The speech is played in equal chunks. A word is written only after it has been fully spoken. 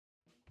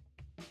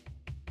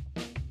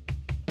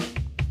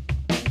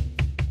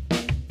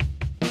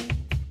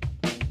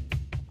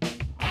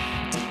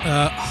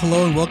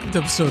Hello and welcome to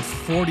episode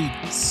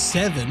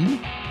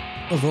 47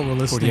 of what we're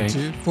listening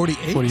 48. to.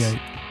 48? 48.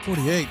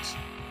 48.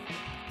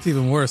 It's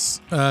even worse.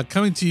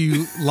 Coming to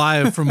you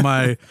live from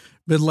my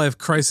midlife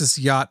crisis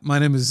yacht. My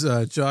name is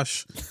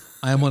Josh.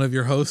 I am one of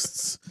your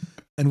hosts.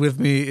 And with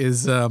me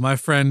is my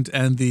friend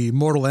and the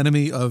mortal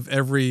enemy of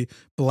every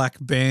black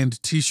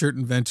band t-shirt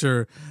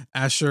inventor,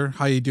 Asher.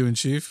 How you doing,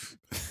 Chief?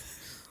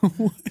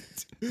 What?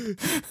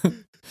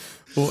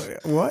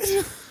 What?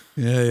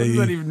 Yeah, What does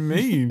that even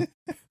mean?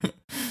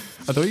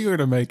 I thought you were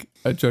going to make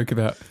a joke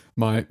about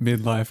my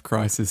midlife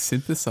crisis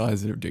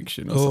synthesizer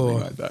addiction or something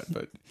like that,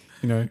 but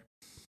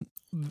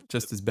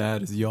just as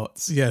bad as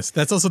yachts. Yes,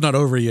 that's also not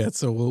over yet,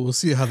 so we'll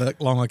see how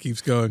long that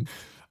keeps going.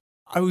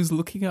 I was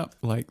looking up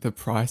like the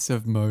price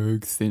of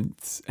Moog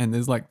synths, and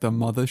there's like the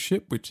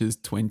Mothership, which is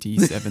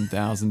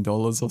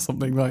 $27,000 or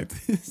something like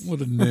this. What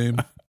a name.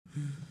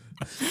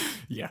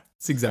 Yeah,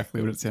 it's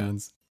exactly what it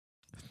sounds.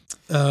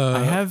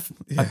 I have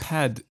a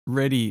pad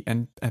ready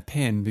and a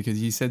pen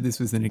because you said this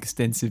was an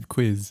extensive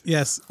quiz.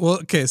 Yes. Well,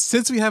 okay.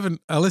 Since we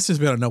haven't, listeners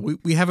may not know,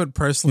 we haven't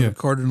personally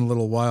recorded in a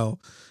little while.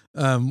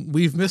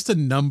 We've missed a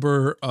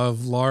number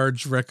of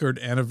large record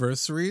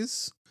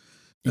anniversaries.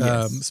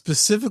 Yes.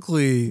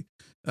 Specifically,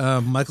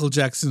 Michael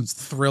Jackson's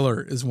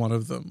Thriller is one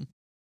of them.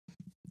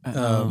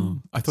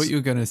 I thought you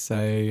were going to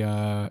say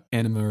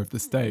Enema of the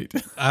State.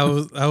 I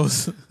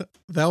was.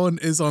 That one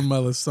is on my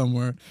list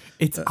somewhere.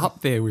 It's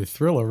up there with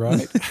Thriller,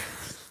 right?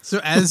 So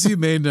as you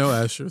may know,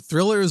 Asher,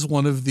 Thriller is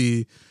one of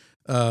the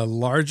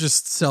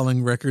largest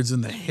selling records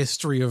in the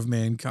history of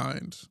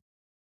mankind.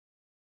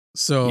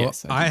 So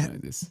yes, I know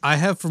this. I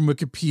have from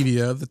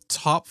Wikipedia the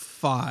top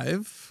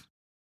 5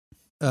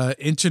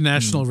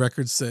 international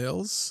record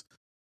sales.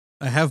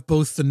 I have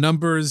both the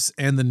numbers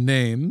and the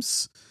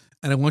names,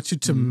 and I want you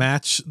to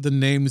match the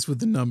names with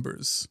the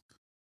numbers.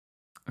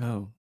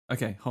 Oh,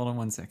 okay. Hold on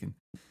one second.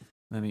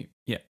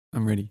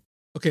 I'm ready.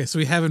 Okay, so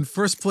we have in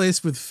first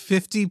place with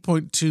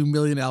 50.2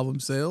 million album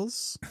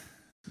sales.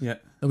 Yeah.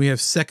 And we have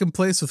second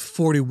place with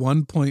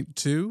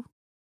 41.2.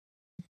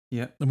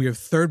 Yeah. And we have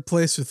third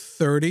place with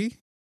 30.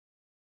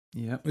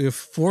 Yeah. We have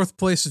fourth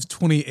place with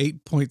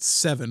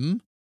 28.7.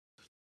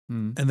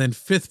 And then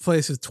fifth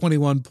place with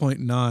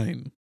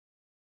 21.9.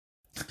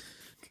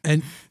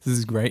 And this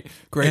is great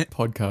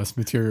podcast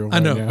material right I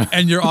know. now.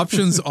 And your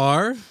options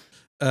are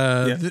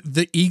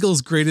the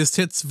Eagles' Greatest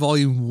Hits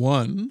Volume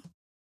 1,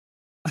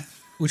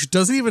 which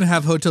doesn't even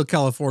have Hotel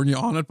California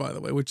on it, by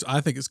the way, which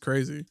I think is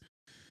crazy.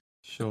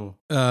 Sure.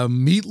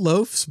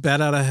 Meatloaf's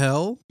Bat Out of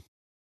Hell.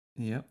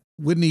 Yep.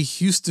 Whitney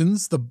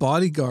Houston's The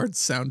Bodyguard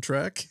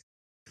soundtrack.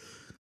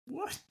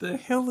 What the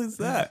hell is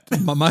that?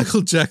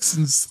 Michael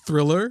Jackson's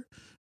Thriller.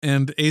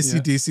 And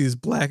AC/DC's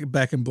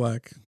Back in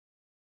Black.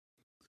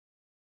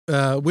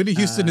 Whitney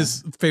Houston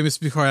is famous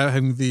because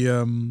having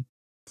the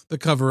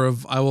cover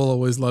of I Will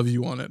Always Love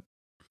You on it.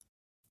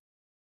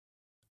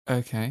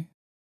 Okay.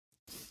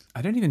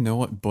 I don't even know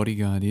what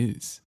Bodyguard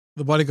is.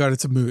 The Bodyguard,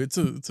 it's a movie. It's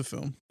a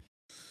film.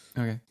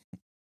 Okay.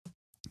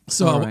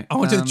 So right. I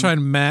want you to try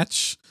and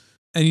match,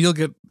 and you'll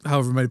get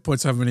however many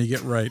points, however many you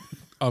get right,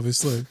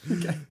 obviously.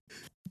 Okay.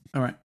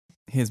 All right.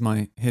 Here's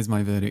my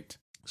verdict.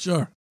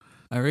 Sure.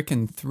 I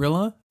reckon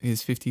Thriller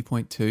is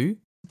 50.2.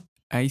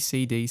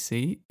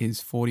 AC/DC is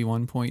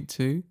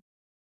 41.2.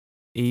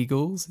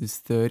 Eagles is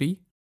 30.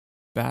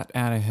 Bat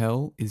Out of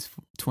Hell is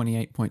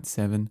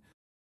 28.7.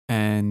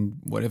 And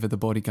whatever the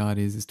Bodyguard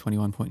is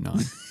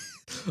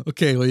 21.9.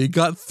 Okay, well, you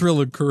got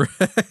Thriller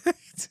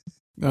correct.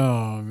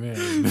 Oh,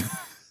 man.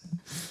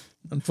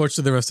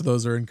 Unfortunately, the rest of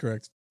those are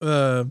incorrect.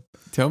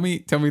 Tell me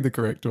the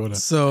correct order.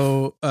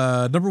 So,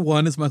 number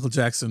 1 is Michael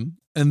Jackson.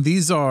 And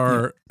these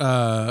are,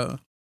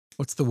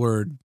 what's the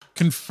word?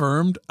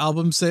 Confirmed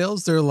album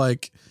sales. They're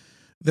like,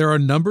 there are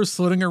numbers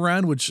floating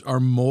around which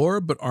are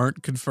more but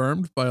aren't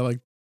confirmed by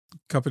like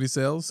company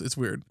sales. It's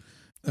weird.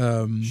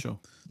 Sure.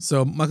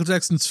 So Michael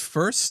Jackson's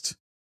first.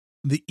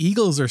 The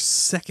Eagles are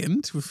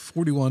second with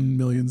 41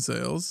 million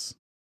sales.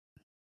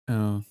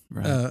 Oh,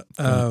 right.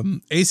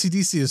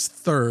 AC/DC is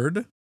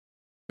third,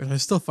 which I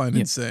still find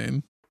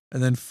insane.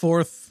 And then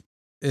fourth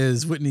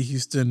is Whitney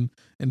Houston,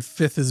 and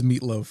fifth is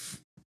Meatloaf.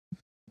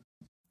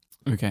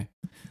 Okay.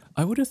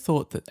 I would have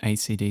thought that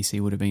AC/DC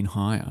would have been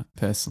higher,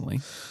 personally.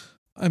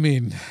 I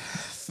mean,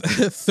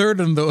 third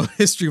in the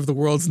history of the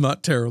world's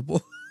not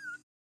terrible.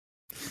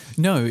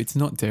 No, it's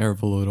not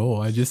terrible at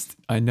all.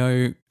 I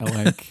know,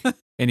 like,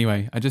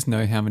 anyway, I just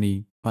know how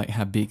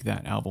big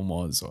that album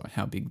was or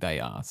how big they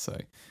are. So,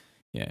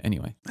 yeah,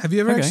 anyway. Have you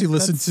ever actually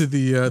listened to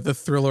the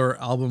Thriller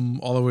album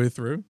all the way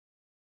through?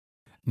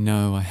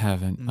 No, I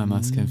haven't, I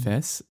must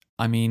confess.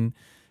 I mean,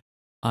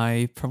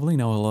 I probably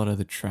know a lot of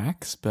the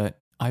tracks, but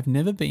I've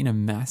never been a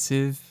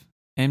massive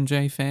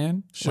MJ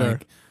fan. Sure.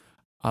 Like,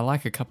 I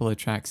like a couple of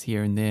tracks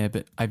here and there,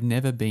 but I've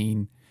never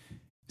been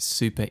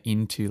super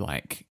into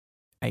like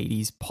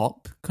 80s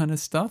pop kind of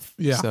stuff.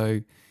 Yeah.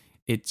 So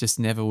it just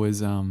never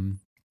was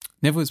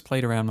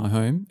played around my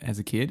home as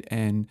a kid.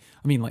 And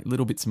I mean, like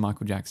little bits of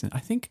Michael Jackson. I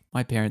think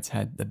my parents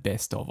had the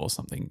best of or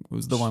something. It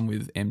was the one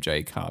with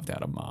MJ carved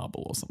out of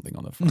marble or something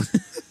on the front.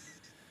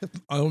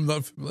 I'm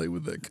not familiar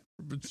with that cover,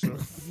 but sure.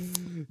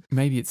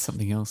 Maybe it's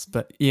something else,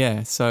 but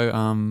yeah. So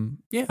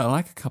I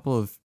like a couple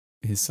of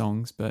his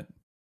songs, but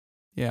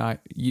yeah,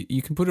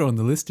 you can put it on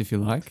the list if you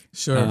like.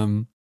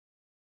 Sure.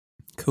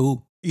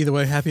 Cool. Either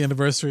way, happy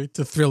anniversary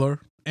to Thriller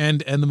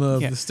and Enema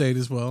of the State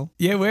as well.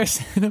 Yeah,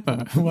 where's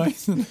Enema? Why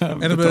isn't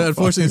that? Enema,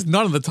 unfortunately, is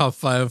not in the top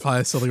 5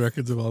 highest selling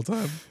records of all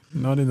time.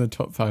 Not in the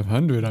top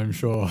 500, I'm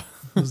sure.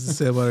 What does it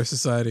say about our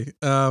society?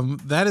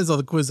 That is all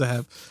the quiz I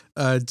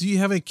have. Do you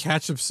have a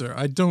catch-up, sir?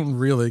 I don't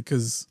really,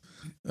 because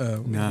we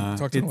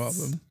talked in a while.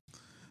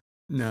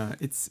 No,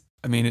 it's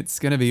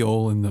going to be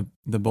all in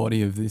the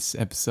body of this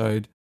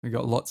episode. We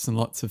got lots and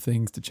lots of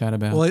things to chat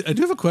about. Well, I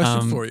do have a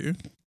question for you.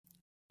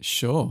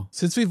 Sure.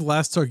 Since we've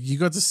last talked, you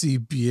got to see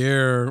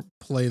Bier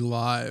play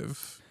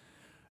live.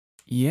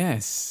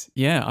 Yes.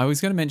 Yeah, I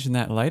was going to mention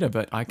that later,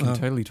 but I can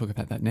totally talk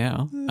about that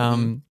now.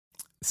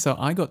 So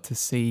I got to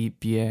see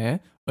Bier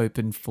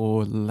open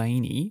for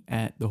Laney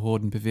at the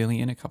Hordern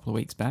Pavilion a couple of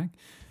weeks back.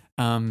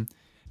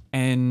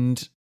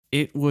 And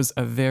it was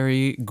a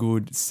very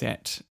good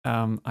set.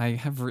 I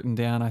have written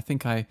down, I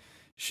think I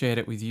shared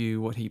it with you,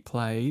 what he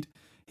played.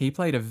 He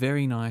played a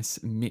very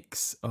nice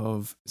mix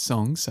of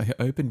songs. So he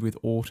opened with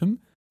Autumn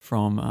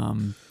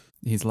from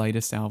his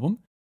latest album,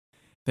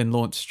 then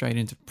launched straight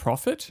into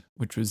Prophet,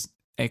 which was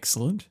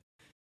excellent.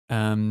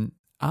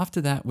 After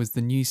that was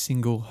the new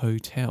single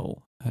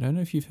Hotel. I don't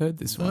know if you've heard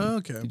this one. Oh,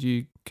 okay. Did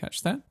you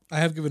catch that? I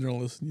have given it a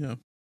listen, yeah.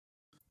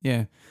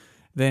 Yeah.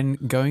 Then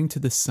Going to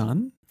the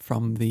Sun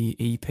from the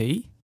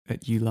EP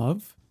that you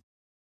love.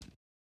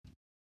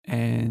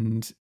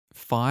 And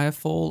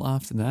Firefall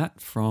after that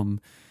from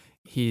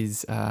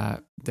his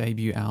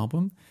debut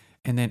album.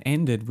 And then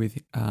ended with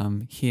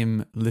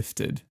Him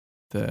Lifted,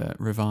 the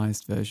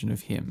revised version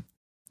of Him.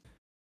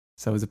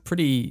 So it was a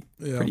pretty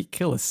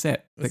killer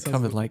set that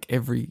covered like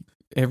every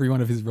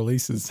one of his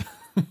releases.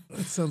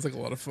 That sounds like a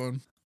lot of fun.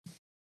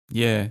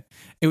 Yeah,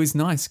 it was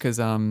nice because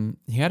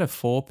he had a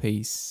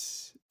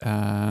 4-piece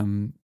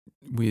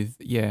with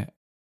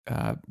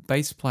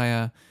bass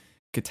player,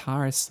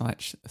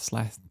 guitarist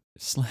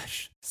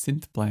slash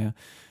synth player,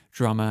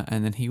 drummer,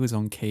 and then he was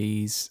on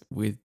keys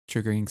with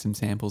triggering some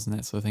samples and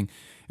that sort of thing.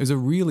 It was a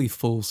really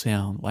full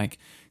sound, like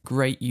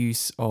great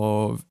use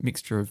of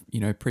mixture of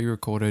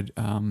pre-recorded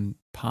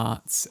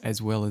parts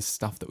as well as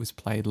stuff that was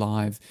played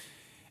live,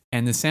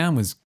 and the sound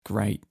was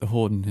great. The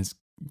Hordern has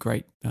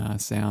great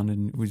sound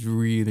and it was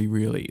really,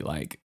 really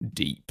like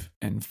deep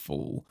and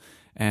full,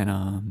 and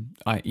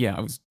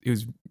it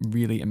was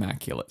really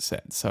immaculate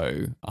set.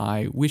 So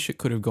I wish it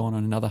could have gone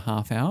on another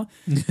half hour.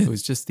 It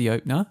was just the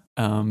opener,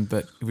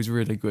 but it was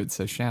really good.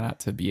 So shout out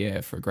to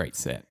Bier for a great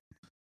set.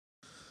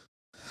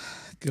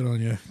 Good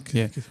on you.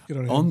 Good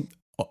on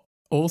you.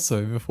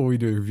 Also, before we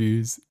do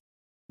reviews,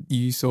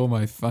 you saw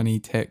my funny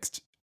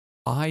text.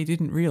 I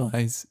didn't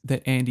realize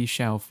that Andy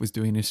Schauf was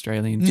doing an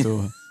Australian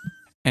tour.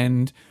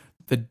 And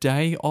the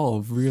day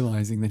of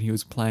realizing that he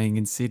was playing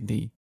in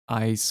Sydney,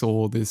 I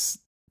saw this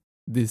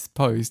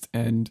post,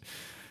 and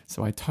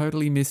so I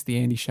totally missed the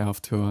Andy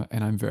Schauf tour,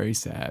 and I'm very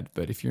sad.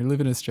 But if you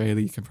live in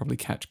Australia, you can probably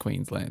catch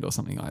Queensland or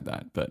something like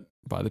that. But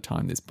by the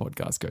time this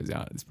podcast goes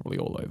out, it's probably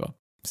all over.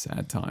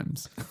 Sad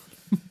times.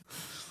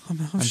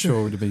 I'm sure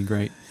it would have been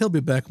great. He'll be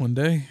back one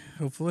day,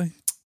 hopefully.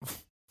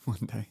 One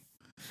day.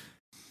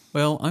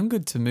 Well, I'm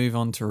good to move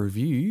on to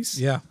reviews.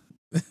 Yeah.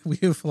 We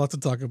have a lot to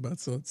talk about,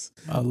 so it's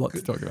a lot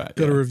to talk about.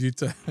 Go to review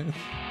time.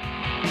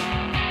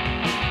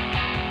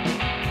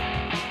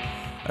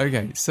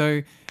 Okay,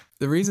 so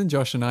the reason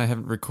Josh and I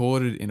haven't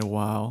recorded in a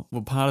while,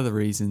 well, part of the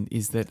reason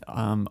is that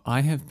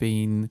I have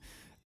been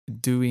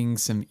doing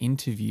some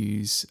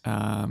interviews,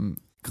 some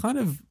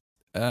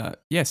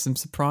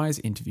surprise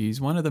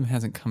interviews. One of them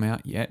hasn't come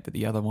out yet, but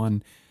the other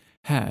one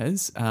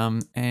has.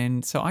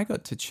 And so I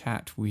got to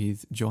chat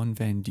with John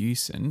Van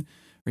Dusen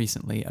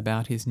recently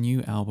about his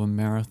new album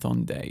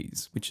Marathon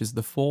Days, which is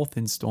the 4th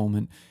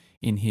installment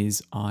in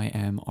his I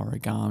Am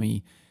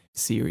Origami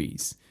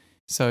series.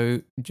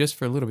 So just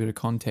for a little bit of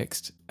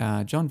context,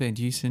 John Van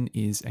Dusen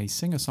is a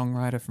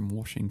singer-songwriter from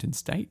Washington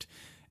State,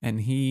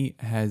 and he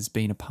has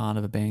been a part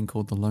of a band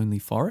called The Lonely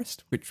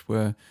Forest, which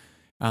were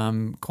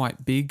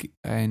quite big.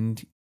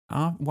 And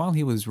while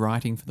he was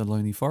writing for The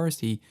Lonely Forest,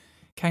 he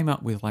came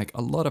up with like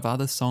a lot of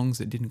other songs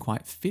that didn't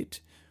quite fit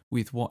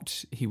with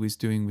what he was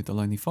doing with The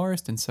Lonely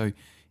Forest. And so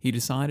he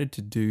decided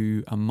to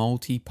do a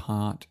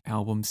multi-part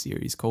album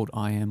series called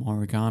I Am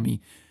Origami,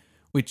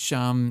 which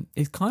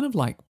is kind of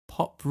like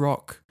pop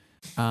rock,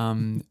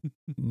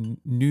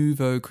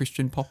 nouveau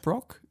Christian pop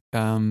rock.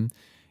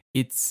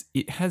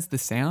 It has the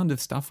sound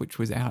of stuff which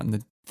was out in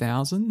the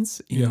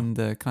thousands in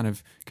the kind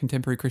of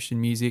contemporary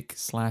Christian music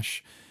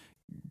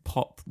 /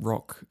 pop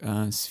rock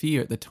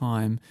sphere at the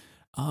time.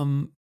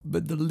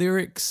 But the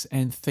lyrics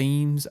and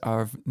themes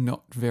are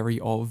not very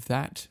of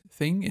that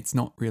thing. It's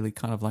not really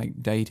kind of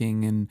like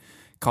dating and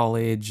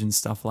college and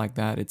stuff like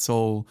that. It's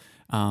all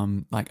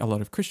like a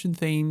lot of Christian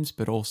themes,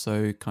 but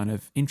also kind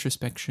of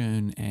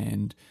introspection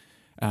and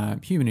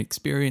human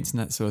experience and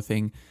that sort of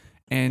thing.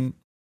 And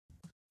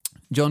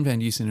John Van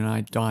Dusen and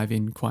I dive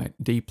in quite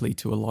deeply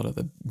to a lot of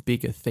the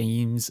bigger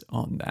themes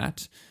on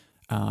that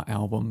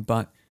album,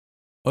 but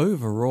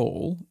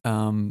overall,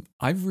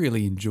 I've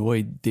really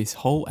enjoyed this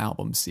whole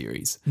album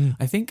series.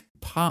 I think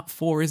part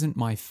 4 isn't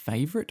my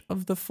favorite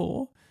of the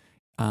 4.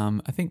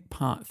 I think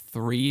part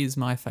 3 is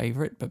my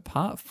favorite, but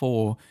part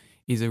 4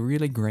 is a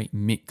really great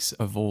mix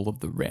of all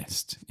of the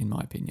rest, in my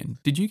opinion.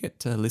 Did you get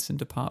to listen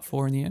to part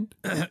 4 in the end?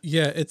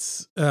 Yeah,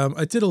 it's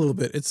I did a little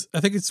bit.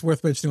 I think it's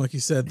worth mentioning, like you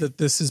said, that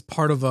this is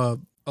part of a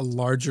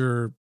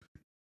larger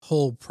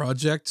whole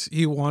project.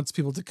 He wants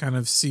people to kind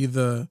of see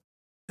the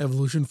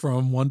evolution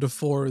from 1 to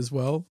 4 as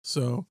well.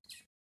 So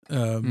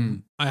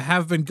I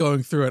have been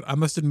going through it. I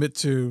must admit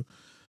to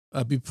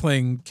be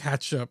playing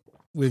catch up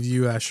with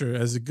you, Asher,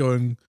 as it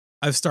going.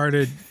 I've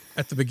started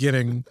at the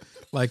beginning,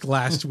 like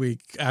last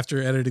week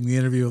after editing the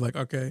interview, like,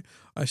 okay,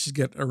 I should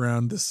get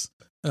around this.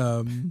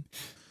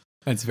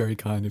 That's very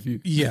kind of you.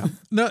 Yeah,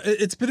 no,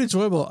 it's been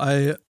enjoyable.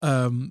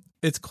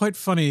 It's quite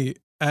funny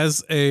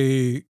as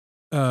a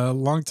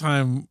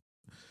longtime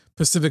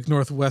Pacific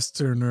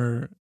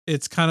Northwesterner.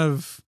 It's kind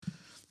of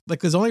like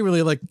there's only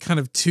really like kind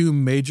of 2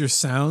 major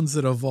sounds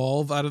that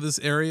evolve out of this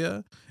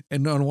area,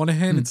 and on one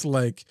hand, it's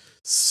like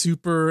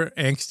super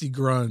angsty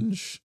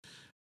grunge.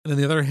 And on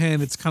the other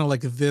hand, it's kind of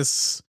like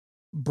this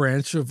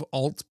branch of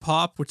alt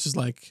pop, which is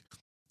like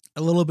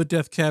a little bit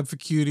Death Cab for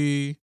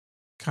Cutie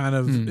kind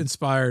of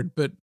inspired,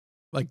 but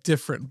like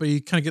different. But you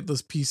kind of get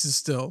those pieces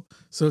still.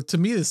 So to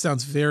me, this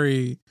sounds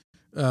very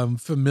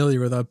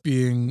familiar without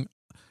being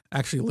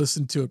actually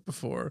listened to it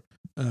before.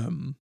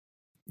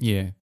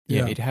 Yeah,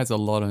 it has a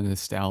lot of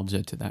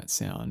nostalgia to that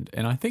sound,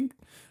 and I think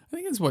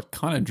it's what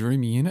kind of drew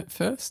me in at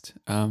first.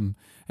 And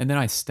then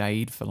I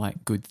stayed for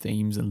like good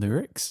themes and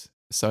lyrics.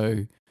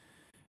 So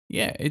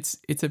yeah, it's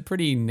a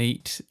pretty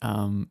neat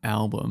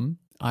album.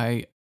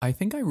 I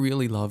think I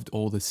really loved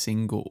all the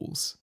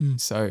singles.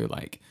 So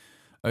like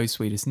Oh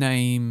Sweetest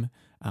Name,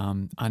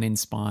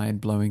 Uninspired,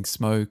 Blowing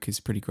Smoke is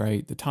pretty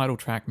great. The title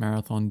track,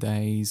 Marathon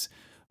Days,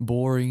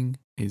 Boring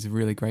is a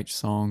really great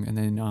song. And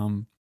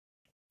then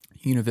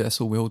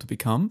Universal Will to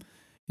Become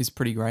is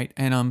pretty great.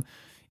 And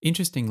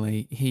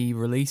interestingly, he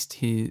released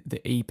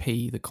the EP,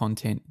 the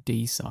Content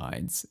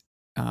D-sides,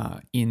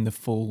 in the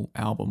full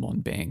album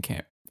on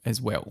Bandcamp as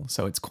well.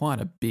 So it's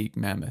quite a big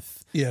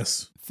mammoth.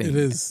 Yes, thing. It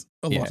is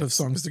a lot of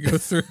songs to go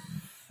through.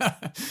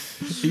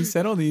 He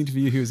said on the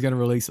interview he was going to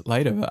release it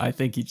later, but I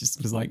think he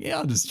just was like, yeah,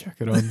 I'll just chuck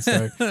it on.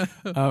 So,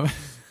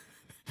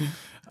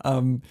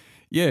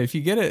 yeah, if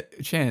you get a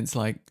chance,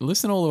 like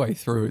listen all the way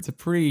through. It's a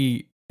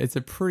pretty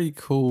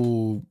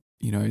cool,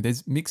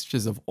 there's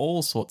mixtures of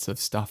all sorts of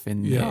stuff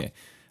in there.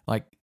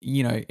 Like,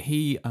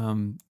 he,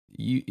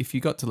 if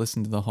you got to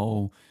listen to the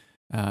whole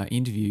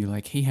interview,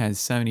 like he has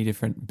so many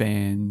different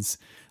bands.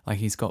 Like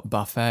he's got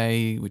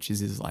Buffet, which is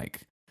his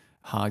like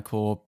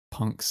hardcore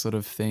punk sort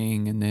of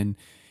thing, and then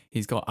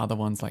he's got other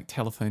ones like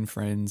Telephone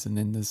Friends, and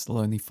then there's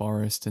Lonely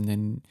Forest, and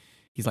then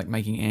he's like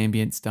making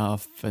ambient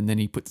stuff, and then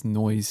he puts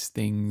noise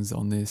things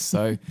on this.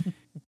 So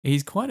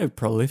he's quite a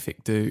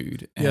prolific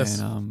dude.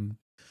 Yes. And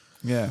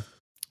yeah.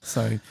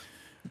 So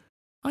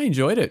I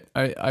enjoyed it.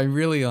 I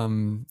really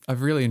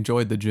I've really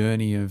enjoyed the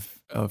journey of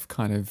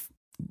kind of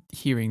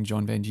hearing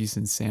John Van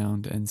Dusen's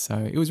sound, and so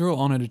it was a real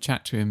honor to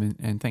chat to him,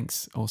 and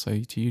thanks also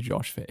to you,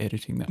 Josh, for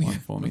editing that one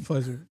for me. My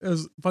pleasure. It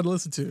was fun to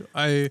listen to.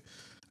 I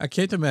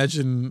can't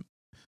imagine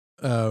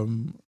how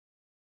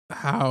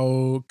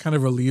kind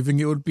of relieving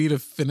it would be to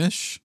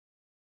finish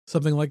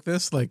something like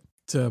this, like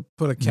to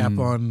put a cap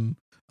on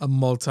a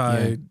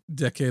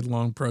multi-decade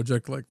long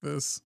project like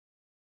this.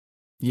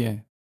 Yeah,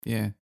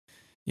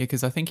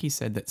 because I think he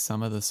said that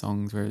some of the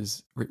songs were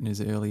written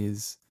as early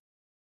as,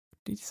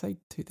 did you say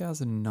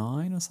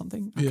 2009 or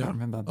something? I can't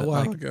remember. But a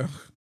while ago.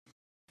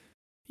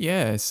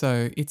 Yeah,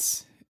 so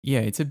it's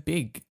a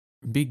big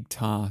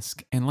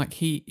task, and like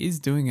he is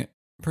doing it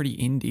pretty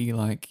indie.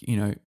 Like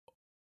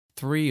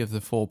 3 of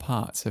the 4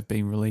 parts have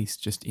been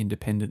released just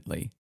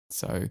independently.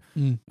 So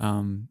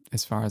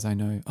as far as I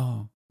know,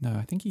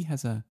 I think he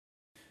has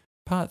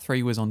part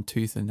 3 was on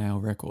Tooth and Nail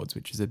Records,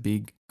 which is a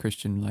big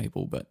Christian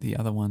label, but the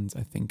other ones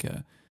I think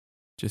are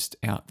just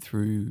out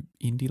through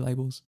indie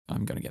labels.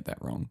 I'm going to get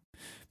that wrong.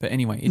 But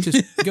anyway, it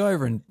just go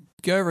over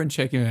and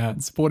check him out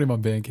and support him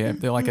on Bandcamp.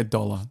 They're like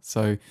 $1.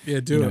 So yeah,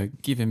 do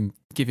it. Give him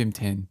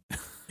 10.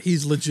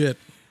 He's legit.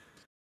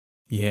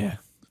 Yeah.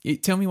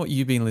 Tell me what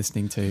you've been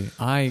listening to.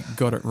 I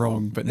got it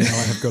wrong, but now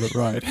I have got it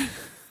right.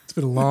 It's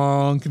been a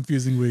long,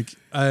 confusing week.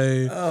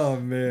 Oh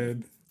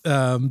man.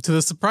 To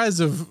the surprise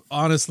of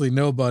honestly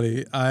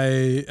nobody,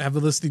 I have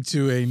been listening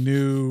to a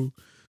new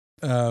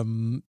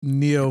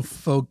neo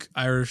folk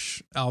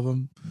Irish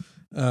album.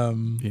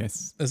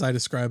 Yes, as I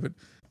describe it.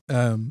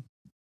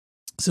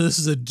 So this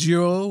is a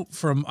duo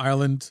from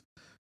Ireland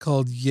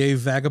called Ye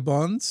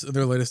Vagabonds.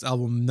 Their latest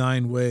album,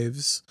 9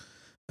 Waves.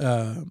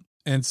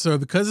 And so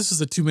because this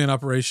is a 2-man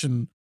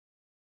operation,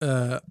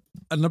 a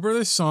number of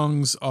their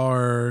songs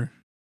are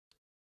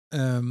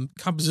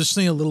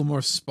compositionally a little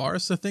more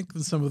sparse, I think,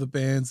 than some of the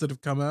bands that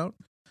have come out.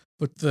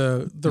 But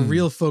the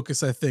real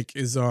focus, I think,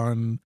 is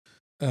on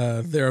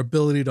their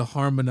ability to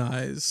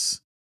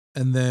harmonize,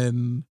 and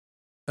then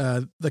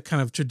the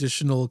kind of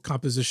traditional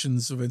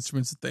compositions of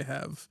instruments that they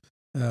have.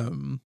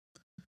 And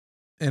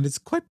it's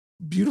quite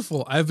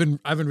beautiful. I've been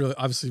really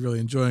obviously really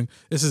enjoying.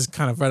 This is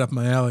kind of right up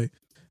my alley.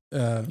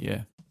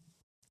 Yeah.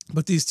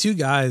 But these two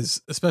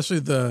guys, especially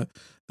the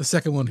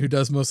second one who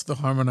does most of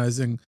the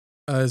harmonizing,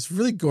 is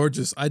really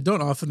gorgeous. I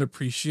don't often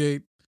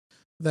appreciate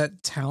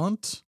that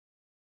talent,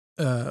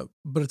 but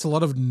it's a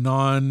lot of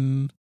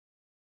non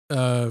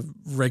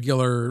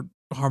regular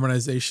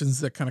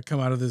harmonizations that kind of come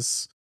out of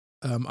this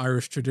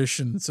Irish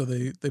tradition. So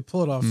they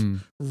pull it off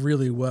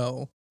really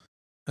well.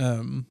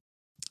 And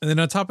then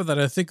on top of that,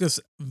 I think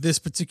this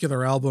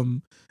particular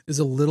album is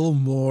a little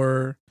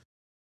more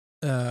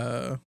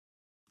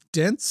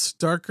dense,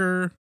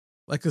 darker,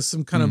 like there's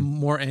some kind of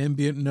more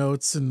ambient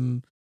notes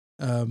and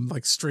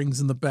like strings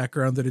in the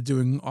background that are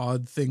doing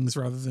odd things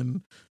rather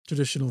than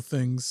traditional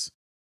things.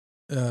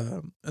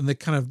 And they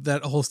kind of,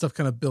 that whole stuff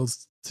kind of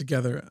builds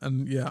together.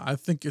 And yeah, I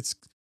think it's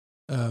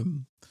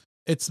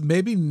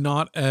maybe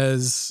not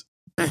as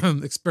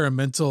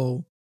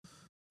experimental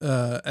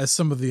as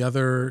some of the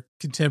other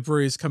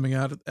contemporaries coming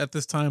out at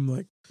this time,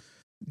 like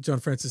John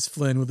Francis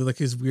Flynn with like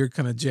his weird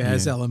kind of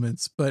jazz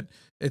elements, but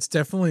it's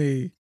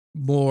definitely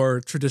more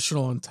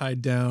traditional and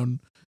tied down.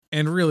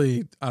 And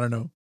really, I don't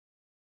know,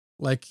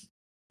 like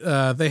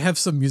they have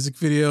some music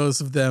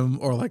videos of them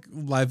or like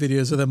live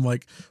videos of them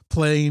like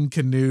playing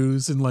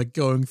canoes and like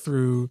going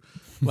through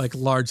like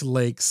large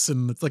lakes,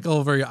 and it's like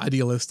all very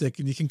idealistic,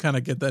 and you can kind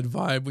of get that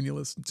vibe when you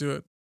listen to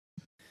it.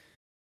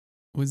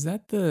 Was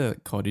that the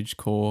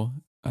cottagecore?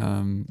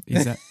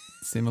 Is that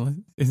similar?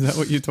 Is that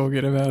what you're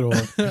talking about?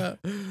 Or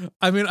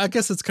I mean, I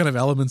guess it's kind of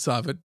elements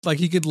of it.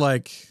 Like you could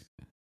like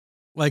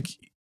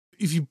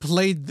if you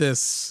played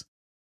this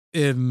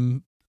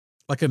in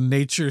like a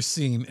nature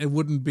scene, it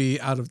wouldn't be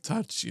out of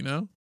touch, you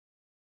know?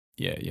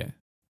 Yeah.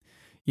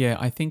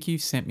 I think you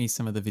sent me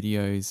some of the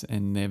videos,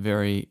 and they're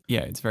very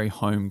it's very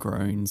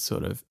homegrown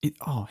sort of.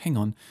 Hang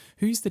on,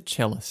 who's the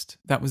cellist?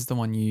 That was the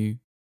one you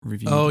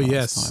reviewed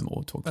last time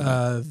or talked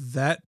about.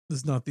 That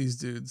is not these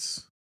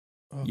dudes.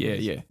 Oh,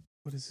 yeah.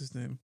 What is his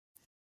name?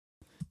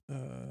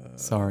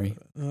 Sorry.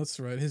 No, that's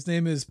right. His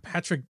name is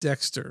Patrick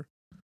Dexter.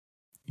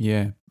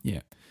 Yeah.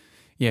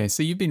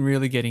 So you've been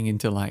really getting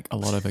into like a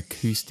lot of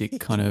acoustic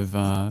kind of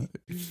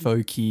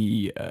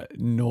folky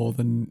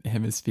northern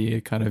hemisphere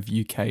kind of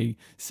UK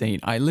scene.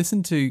 I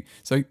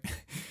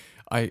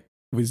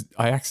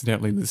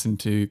accidentally listened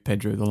to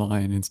Pedro the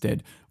Lion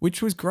instead,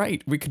 which was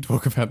great. We could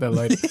talk about that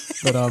later.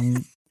 But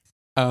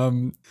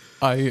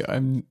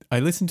I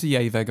listened to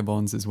Yay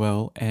Vagabonds as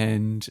well,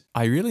 and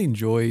I really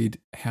enjoyed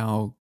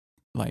how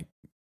like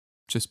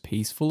just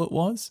peaceful it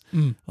was.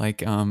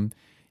 Like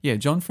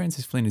John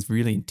Francis Flynn is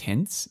really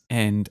intense,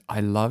 and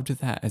I loved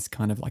that as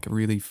kind of like a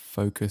really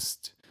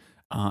focused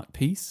art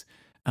piece.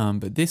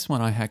 But this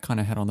one I had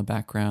on the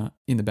background,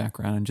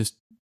 and just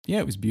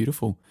it was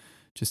beautiful.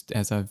 Just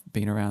as I've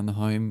been around the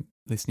home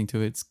listening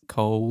to it, it's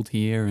cold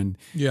here, and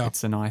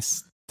it's a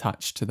nice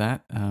touch to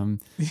that.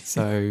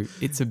 So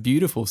it's a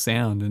beautiful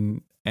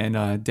sound,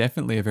 and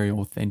definitely a very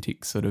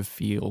authentic sort of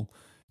feel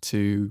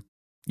to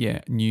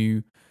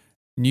new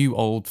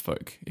old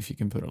folk, if you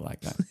can put it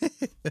like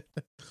that.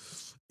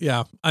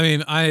 Yeah, I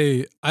mean,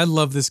 I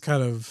love this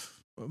kind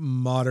of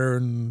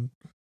modern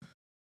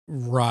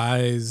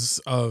rise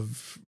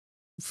of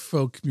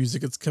folk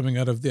music that's coming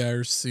out of the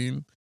Irish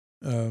scene.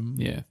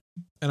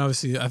 And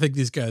obviously, I think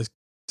these guys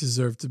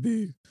deserve to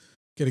be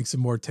getting some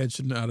more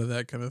attention out of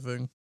that kind of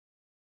thing.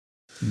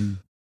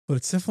 But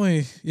it's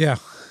definitely,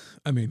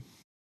 I mean,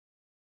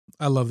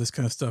 I love this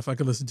kind of stuff. I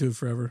could listen to it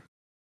forever.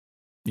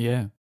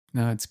 Yeah,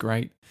 no, it's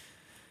great.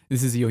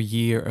 This is your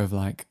year of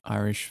like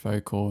Irish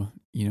folk, or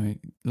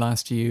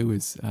last year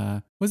was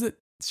it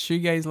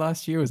shoegaze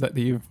last year? Or was that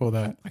the year before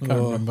that? I can't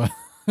remember.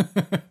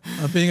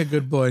 I'm being a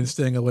good boy and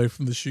staying away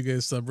from the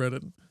shoegaze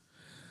subreddit.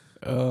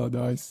 Oh,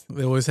 nice.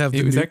 They always have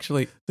the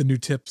new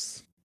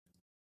tips.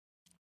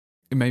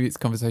 Maybe it's a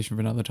conversation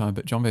for another time,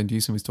 but John Van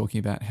Dusen was talking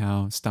about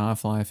how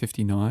Starflyer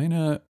 59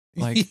 are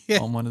like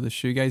on one of the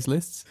shoegaze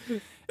lists.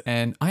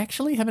 And I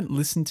actually haven't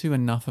listened to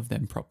enough of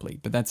them properly,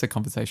 but that's a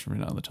conversation for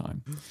another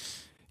time.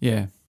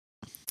 Yeah.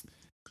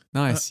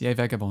 Nice. Yay,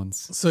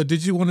 Vagabonds. So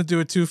did you want to do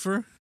a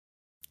twofer?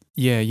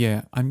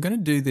 Yeah. I'm going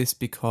to do this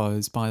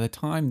because by the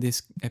time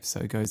this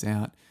episode goes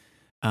out,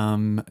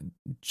 John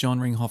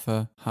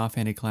Ringhoffer, Half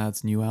Handed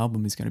Cloud's new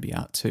album is going to be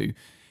out too.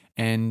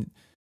 And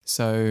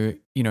so,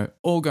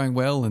 all going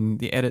well and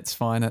the edit's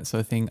fine, that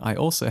sort of thing. I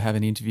also have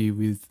an interview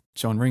with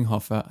John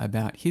Ringhoffer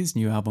about his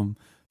new album,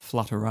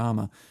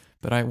 Flutterama.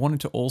 But I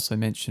wanted to also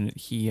mention it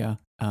here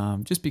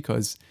just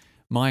because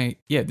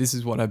this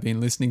is what I've been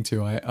listening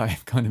to.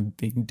 I've kind of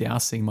been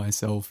dousing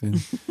myself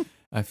in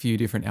a few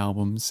different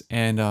albums.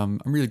 And I'm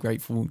really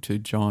grateful to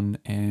John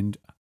and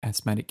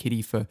Asthmatic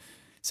Kitty for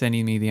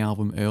sending me the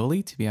album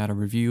early to be able to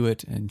review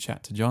it and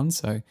chat to John.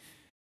 So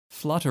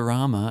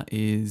Flutterama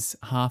is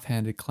Half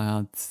Handed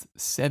Cloud's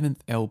 7th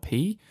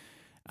LP.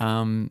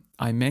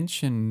 I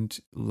mentioned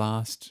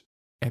last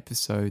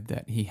episode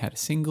that he had a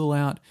single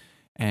out,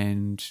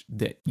 and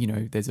that, you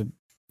know, there's a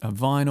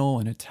vinyl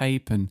and a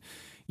tape, and,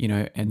 you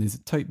know, and there's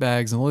tote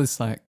bags and all this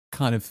like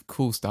kind of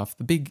cool stuff.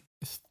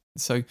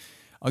 So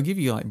I'll give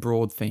you like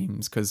broad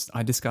themes because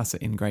I discuss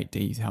it in great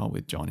detail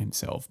with John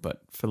himself,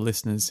 but for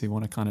listeners who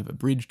want a kind of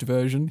abridged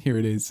version, here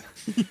it is.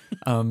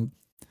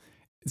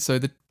 So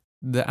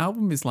the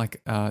album is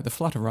like, the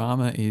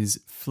Flutterama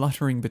is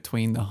fluttering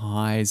between the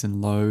highs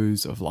and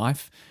lows of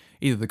life,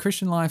 either the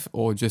Christian life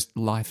or just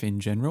life in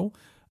general.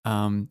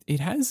 It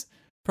has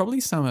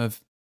probably some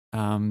of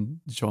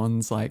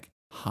John's like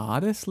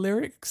hardest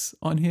lyrics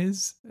on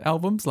his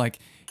albums. Like,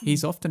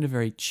 he's often a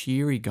very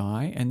cheery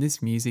guy, and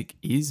this music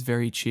is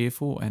very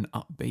cheerful and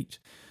upbeat.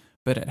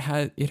 But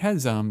it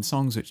has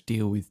songs which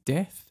deal with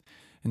death,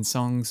 and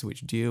songs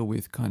which deal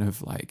with kind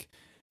of like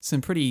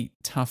some pretty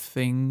tough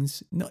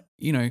things. Not,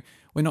 you know,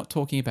 we're not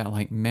talking about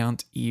like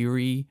Mount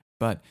Erie,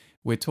 but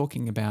we're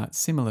talking about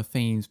similar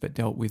themes but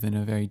dealt with in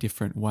a very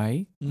different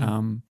way.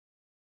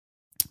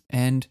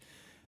 And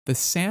the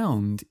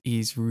sound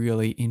is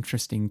really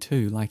interesting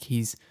too. Like,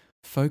 he's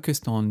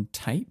focused on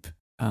tape.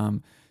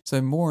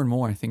 So more and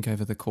more, I think,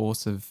 over the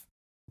course of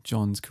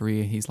John's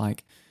career, he's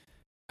like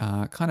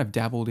kind of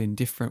dabbled in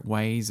different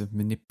ways of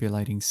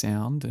manipulating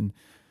sound. And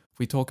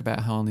we talk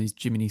about how on his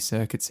Jiminy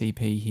Circuits EP,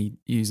 he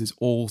uses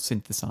all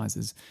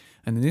synthesizers.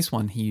 And in this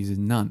one, he uses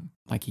none.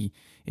 Like,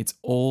 it's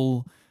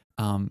all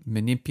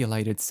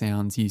manipulated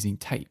sounds using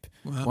tape.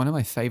 Wow. One of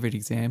my favorite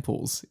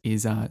examples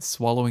is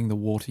Swallowing the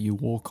Water You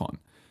Walk On.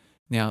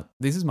 Now,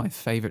 this is my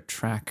favorite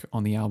track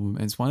on the album,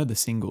 and it's one of the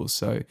singles.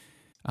 So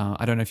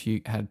I don't know if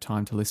you had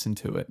time to listen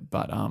to it,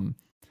 but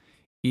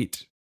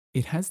it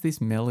has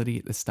this melody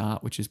at the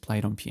start, which is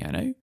played on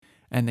piano.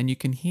 And then you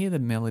can hear the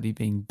melody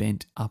being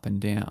bent up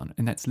and down.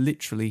 And that's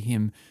literally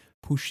him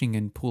pushing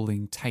and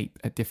pulling tape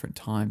at different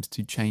times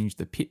to change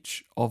the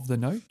pitch of the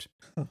note.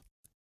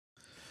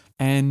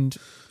 And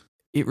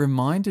it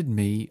reminded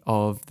me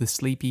of the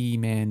Sleepy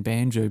Man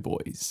Banjo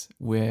Boys,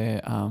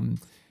 where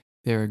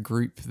they're a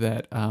group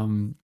that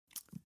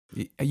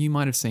you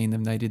might have seen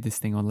them. They did this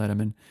thing on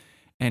Letterman.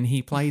 And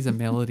he plays a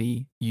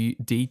melody,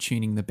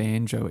 detuning the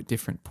banjo at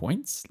different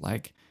points.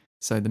 Like,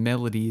 so the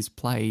melody is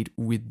played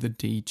with the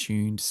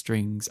detuned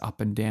strings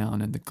up and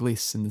down, and the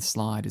gliss and the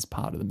slide is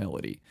part of the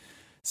melody.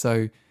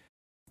 So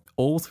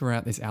all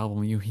throughout this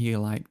album, you hear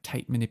like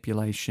tape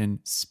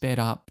manipulation, sped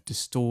up,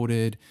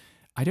 distorted.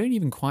 I don't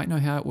even quite know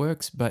how it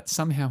works, but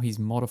somehow he's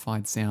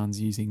modified sounds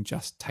using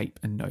just tape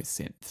and no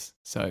synths.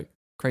 So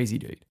crazy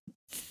dude.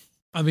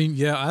 I mean,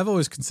 yeah, I've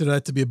always considered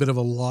that to be a bit of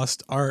a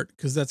lost art,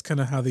 because that's kind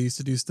of how they used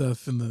to do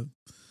stuff in the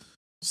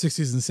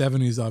 60s and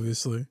 70s,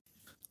 obviously.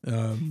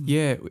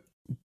 Yeah.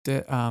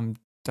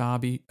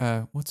 Darby,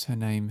 what's her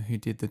name, who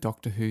did the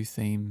Doctor Who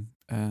theme?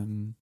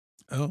 Do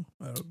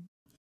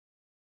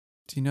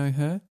you know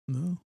her?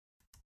 No.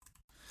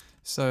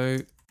 So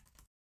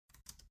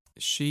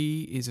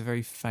she is a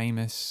very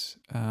famous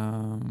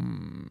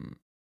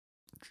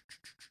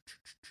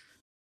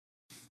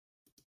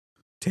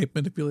tape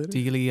manipulator?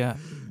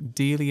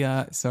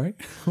 Delia, sorry,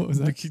 what was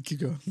that? Keep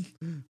going.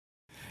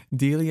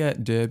 Delia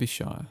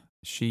Derbyshire.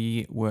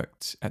 She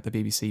worked at the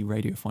BBC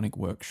Radiophonic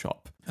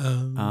Workshop.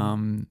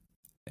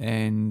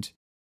 And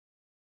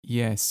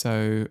yeah,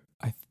 so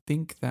I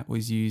think that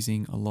was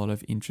using a lot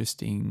of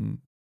interesting,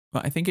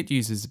 well, I think it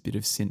uses a bit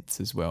of synths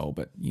as well,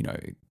 but you know,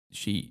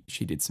 she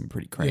did some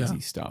pretty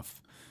crazy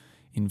stuff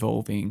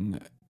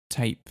involving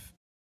tape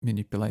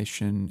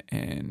manipulation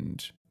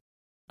and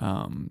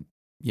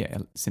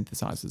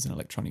synthesizers and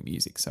electronic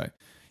music. So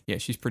yeah,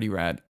 she's pretty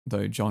rad,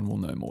 though John will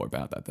know more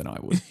about that than I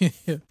would.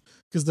 Yeah,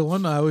 because the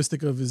one I always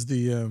think of is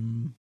the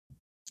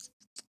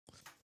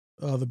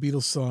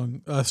Beatles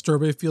song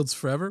Strawberry Fields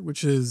Forever,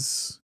 which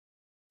is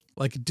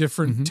like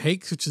different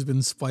takes which has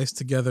been spliced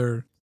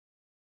together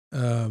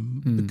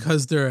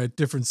because they're at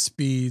different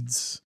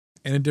speeds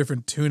and in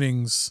different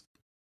tunings.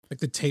 Like,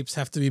 the tapes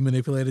have to be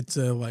manipulated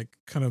to like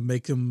kind of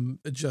make them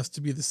adjust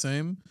to be the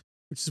same,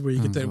 which is where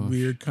you get that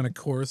weird kind of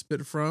chorus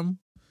bit from.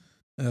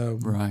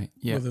 Right.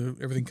 Yeah. Where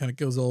everything kind of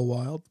goes all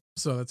wild.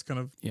 So that's kind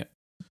of yeah.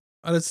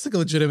 It's like a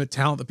legitimate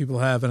talent that people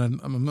have, and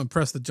I'm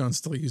impressed that John's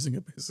still using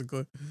it,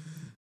 basically.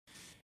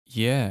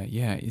 Yeah.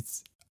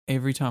 It's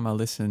every time I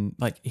listen,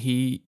 I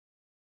kind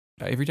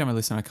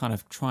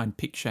of try and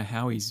picture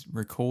how he's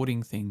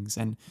recording things,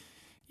 and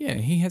yeah,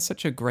 he has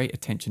such a great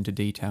attention to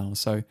detail.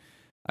 So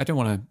I don't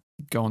want to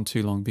go on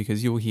too long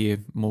because you'll hear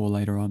more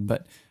later on,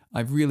 but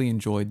I've really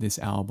enjoyed this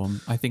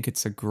album. I think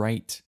it's a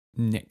great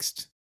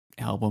next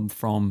album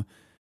from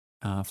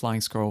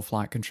Flying Squirrel,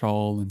 Flight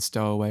Control, and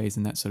Stowaways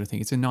and that sort of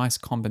thing. It's a nice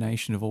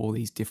combination of all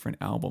these different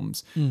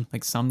albums.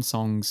 Like, some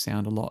songs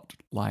sound a lot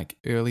like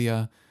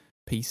earlier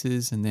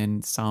pieces, and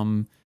then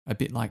some a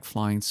bit like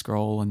Flying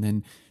Scroll, and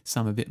then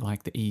some a bit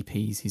like the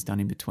EPs he's done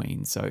in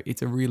between. So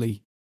it's a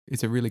really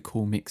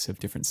cool mix of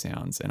different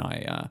sounds.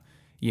 And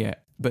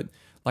but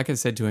like I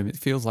said to him, it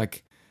feels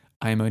like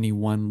I am only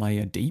one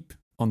layer deep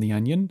on the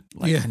onion,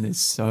 and there's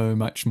so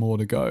much more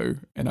to go,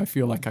 and I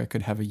feel like I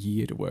could have a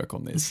year to work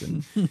on this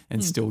and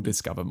still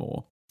discover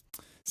more.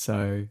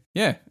 So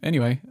yeah,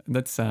 anyway,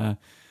 that's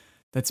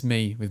That's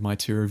me with my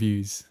 2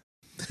 reviews.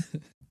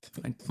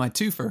 my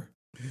twofer.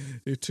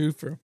 Your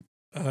twofer.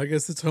 I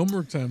guess it's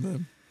homework time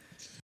then.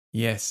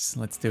 Yes,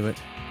 let's do it.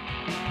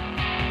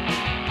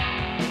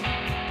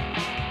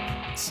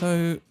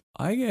 So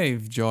I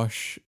gave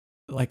Josh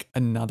like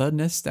another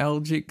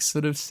nostalgic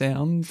sort of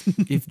sound.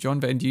 If John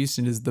Van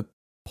Dusen is the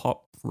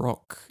pop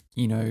rock,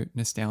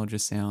 nostalgia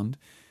sound,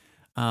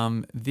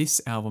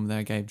 this album that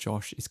I gave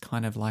Josh is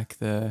kind of like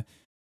the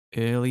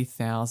early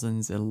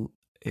thousands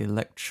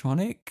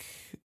electronic.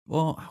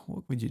 Well,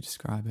 what would you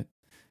describe it?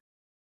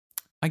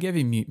 I gave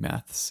him Mute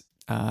Math's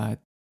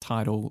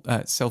self-titled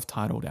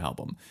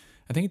album.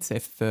 I think it's their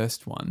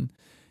first one.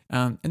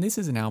 And this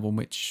is an album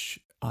which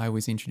I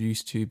was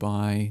introduced to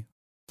by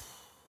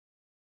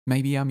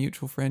maybe our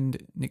mutual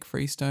friend Nick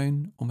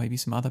Freestone, or maybe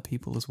some other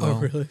people as well. Oh,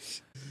 really?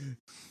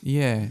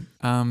 Yeah.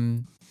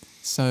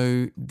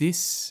 So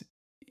this,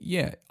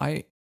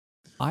 I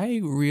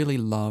really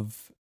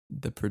love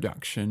the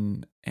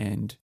production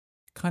and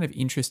kind of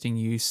interesting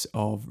use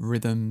of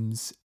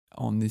rhythms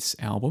on this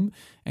album,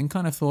 and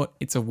kind of thought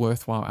it's a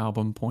worthwhile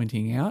album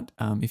pointing out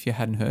if you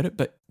hadn't heard it.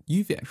 But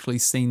you've actually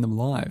seen them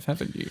live,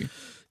 haven't you?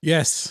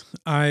 Yes,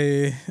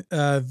 I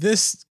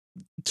this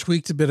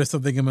tweaked a bit of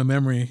something in my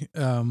memory.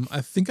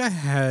 I think I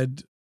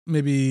had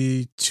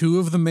maybe 2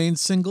 of the main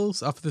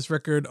singles off of this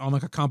record on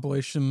like a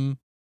compilation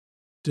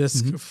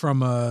disc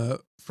from a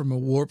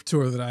Warped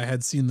Tour that I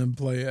had seen them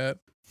play at.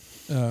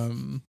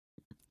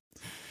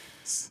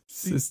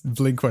 It's just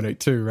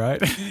Blink-182,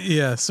 right?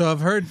 Yeah, so I've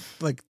heard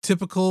like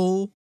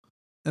Typical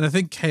and I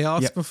think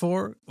Chaos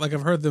before. Like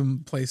I've heard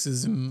them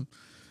places, and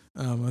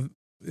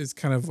it's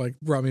kind of like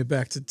brought me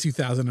back to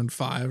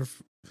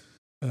 2005.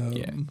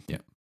 Early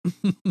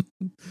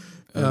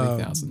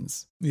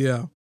thousands.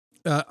 Yeah.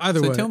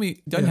 Either way. So tell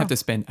me, don't have to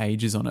spend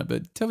ages on it,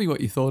 but tell me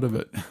what you thought of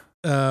it.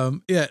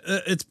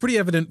 It's pretty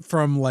evident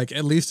from like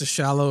at least a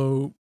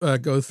shallow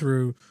go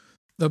through.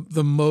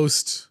 The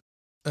most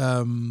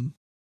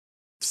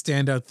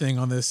standout thing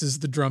on this is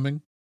the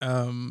drumming.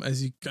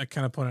 As I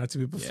kind of pointed out to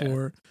me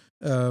before,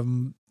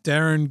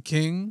 Darren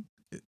King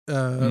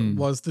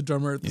was the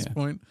drummer at this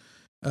point,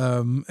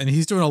 and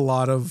he's doing a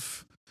lot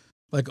of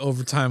like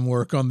overtime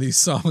work on these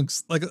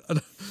songs. Like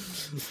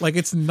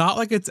it's not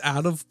like it's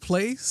out of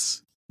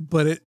place,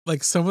 but it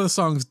like some of the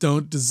songs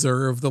don't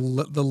deserve the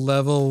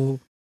level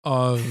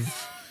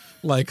of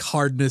like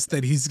hardness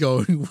that he's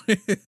going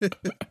with.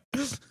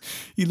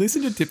 You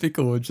listen to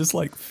Typical, it just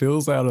like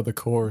fills out of the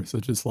chorus,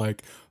 it's just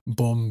like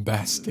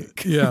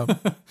bombastic. Yeah.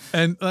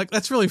 And like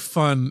that's really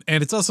fun.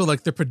 And it's also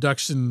like the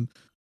production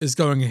is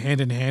going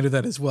hand in hand with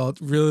that as well.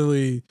 It's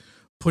really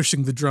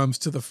pushing the drums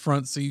to the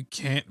front so you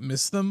can't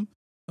miss them.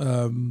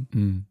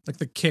 Like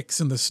the kicks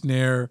and the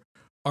snare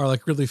are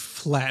like really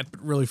flat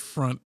but really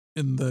front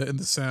in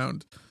the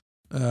sound.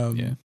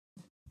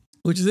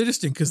 Which is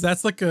interesting because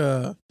that's like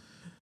a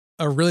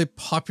really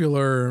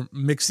popular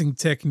mixing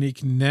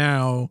technique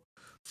now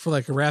for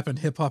like rap and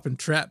hip hop and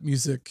trap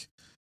music,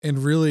 and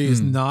really is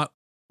not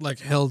like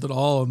held at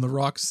all in the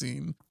rock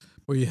scene,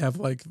 where you have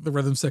like the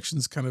rhythm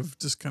sections kind of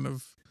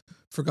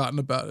forgotten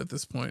about at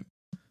this point.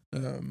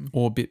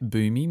 Or a bit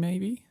boomy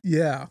maybe?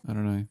 Yeah. I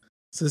don't know.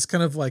 So this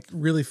kind of like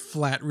really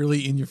flat,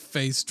 really in your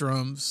face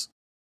drums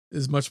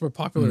is much more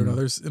popular in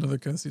other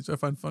kind of scenes, which I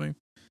find funny.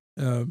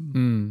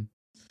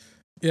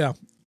 Yeah.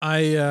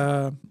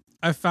 I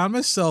found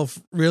myself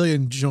really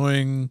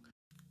enjoying,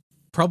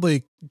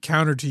 probably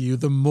counter to you,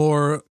 the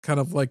more kind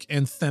of like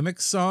anthemic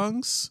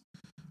songs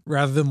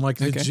rather than like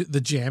the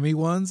jammy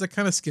ones. I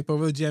kind of skip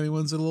over the jammy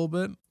ones a little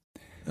bit.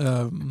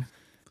 And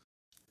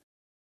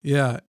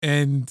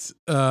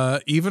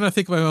even I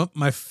think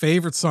my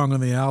favorite song on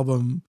the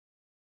album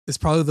is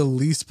probably the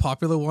least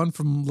popular one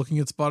from looking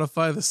at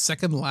Spotify. The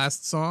second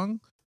last song,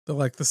 the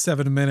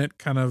 7-minute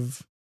kind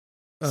of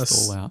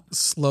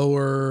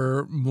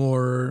slower,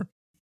 more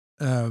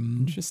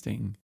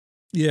interesting.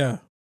 Yeah.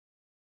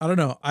 I don't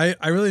know.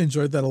 I really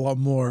enjoyed that a lot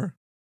more.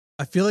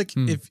 I feel like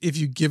if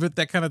you give it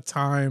that kind of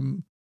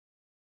time,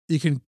 you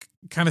can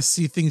kind of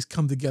see things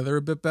come together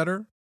a bit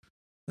better.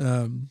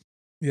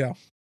 Yeah.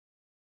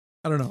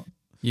 I don't know.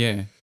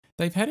 Yeah.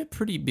 They've had a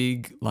pretty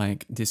big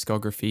like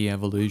discography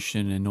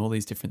evolution and all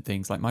these different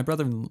things. Like my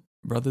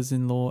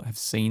brothers-in-law have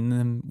seen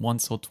them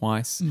once or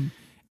twice.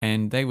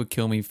 And they would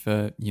kill me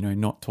for,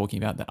 not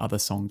talking about the other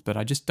songs, but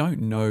I just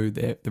don't know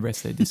the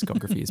rest of their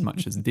discography as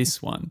much as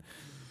this one.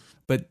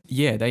 But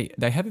yeah,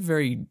 they have a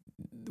very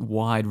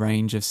wide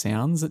range of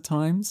sounds at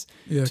times.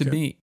 Yeah, to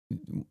me,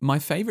 my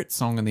favorite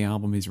song on the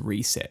album is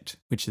Reset,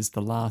 which is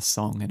the last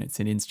song, and it's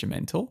an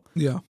instrumental.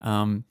 Yeah.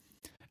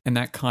 And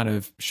that kind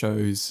of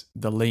shows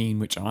the lean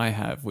which I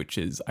have, which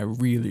is I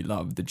really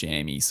love the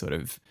jammy sort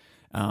of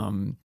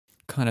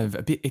kind of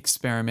a bit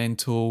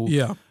experimental.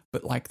 Yeah.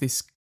 But like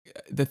this,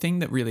 the thing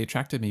that really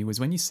attracted me was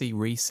when you see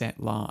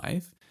Reset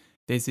live,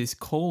 there's this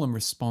call and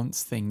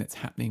response thing that's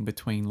happening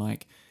between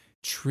like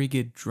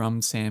triggered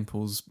drum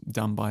samples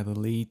done by the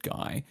lead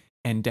guy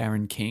and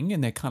Darren King,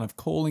 and they're kind of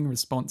calling,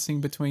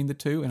 responsing between the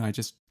two, and I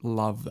just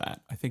love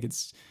that. I think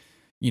it's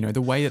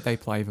the way that they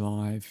play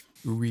live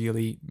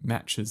really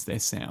matches their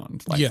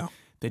sound. Like, Yeah.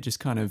 they're just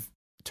kind of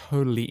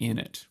totally in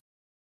it.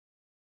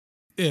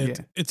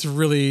 It's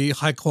really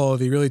high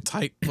quality, really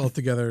tight, well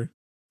together.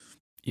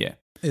 Yeah.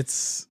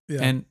 It's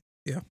And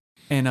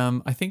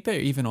I think they're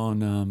even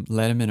on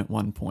Letterman at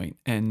one point,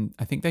 and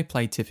I think they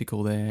play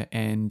Typical there,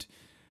 and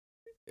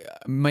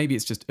maybe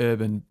it's just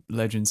urban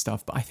legend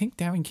stuff, but I think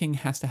Darren King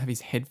has to have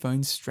his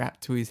headphones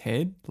strapped to his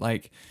head,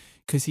 like,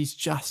 because he's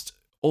just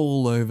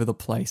all over the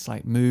place,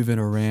 like moving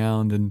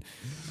around, and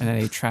then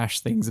he trash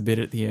things a bit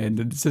at the end,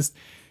 and it's just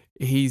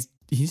he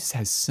just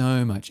has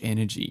so much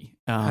energy.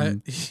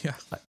 I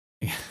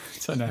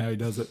don't know how he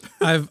does it.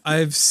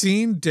 I've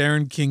seen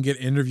Darren King get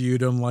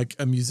interviewed on like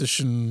a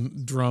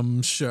musician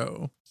drum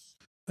show.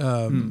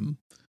 And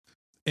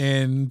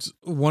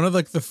one of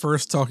like the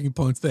first talking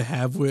points they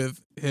have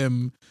with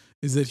him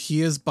is that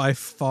he is by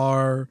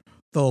far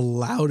the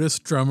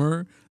loudest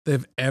drummer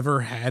they've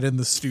ever had in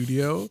the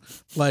studio.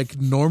 Like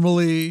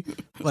normally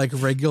like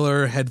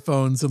regular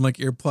headphones and like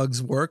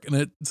earplugs work, and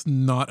it's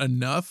not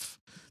enough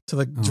to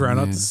like drown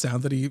out the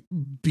sound that he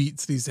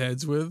beats these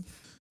heads with.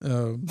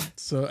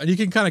 So, and you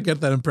can kind of get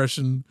that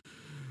impression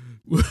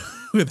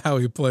with how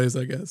he plays,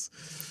 I guess.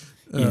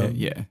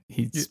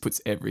 He just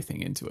puts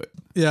everything into it.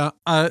 Yeah,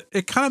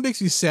 it kind of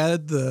makes you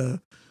sad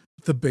the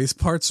bass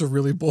parts are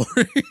really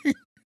boring.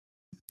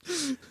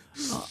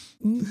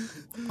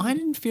 I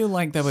didn't feel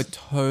like they were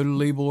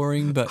totally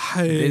boring, but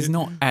there's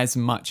not as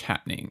much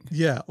happening.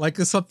 Yeah, like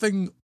there's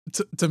something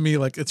to me,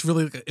 like it's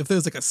really like, if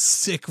there's like a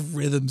sick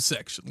rhythm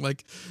section,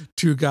 like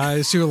two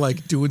guys who are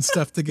like doing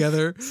stuff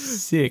together.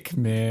 Sick,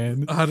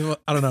 man. I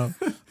don't know.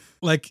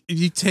 Like if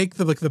you take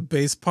the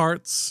bass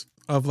parts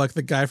of like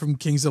the guy from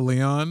Kings of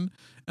Leon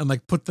and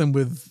like put them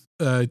with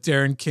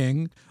Darren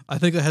King, I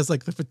think it has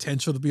like the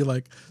potential to be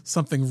like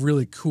something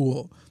really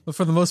cool. But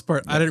for the most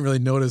part, I didn't really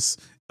notice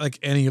like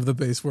any of the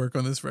bass work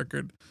on this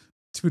record.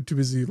 Too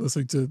busy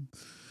listening to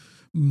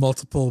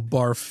multiple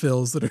bar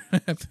fills that are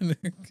happening.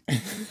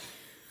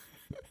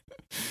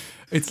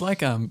 It's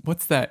like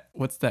what's that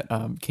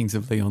Kings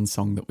of Leon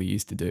song that we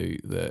used to do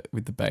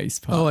with the bass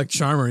part? Oh, like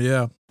Charmer,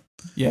 yeah.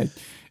 Yeah.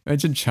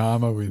 Imagine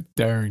Charmer with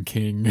Darren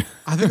King.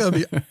 I think that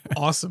would be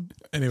awesome.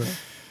 Anyway.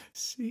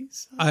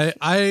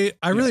 I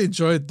really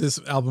enjoyed this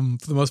album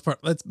for the most part.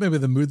 That's maybe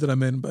the mood that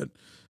I'm in, but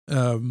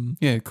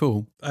yeah,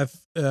 cool. It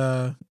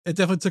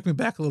definitely took me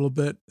back a little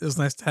bit. It was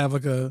nice to have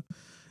like a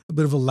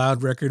bit of a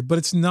loud record, but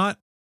it's not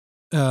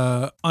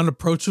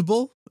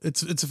unapproachable.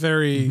 It's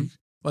very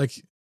like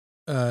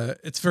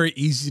it's very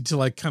easy to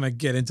like kind of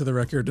get into the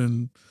record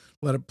and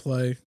let it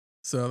play.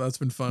 So that's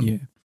been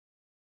fun.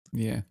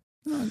 Yeah.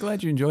 Oh, I'm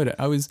glad you enjoyed it.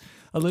 I was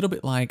a little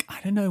bit like, I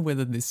don't know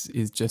whether this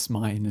is just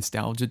my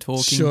nostalgia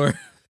talking, sure,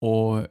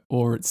 or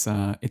it's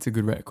a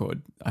good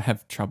record. I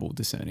have trouble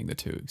discerning the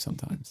two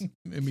sometimes.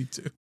 Me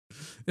too.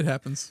 It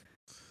happens.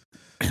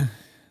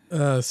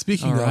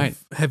 Speaking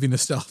of heavy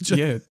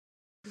nostalgia,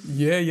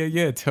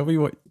 yeah.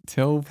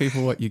 Tell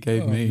people what you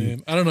gave me.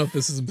 Man. I don't know if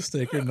this is a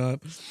mistake or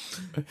not.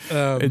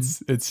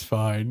 It's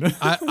fine.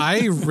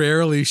 I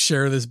rarely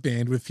share this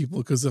band with people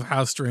because of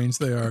how strange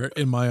they are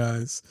in my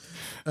eyes.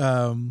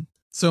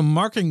 So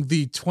marking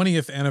the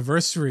 20th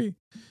anniversary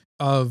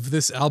of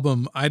this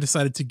album, I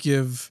decided to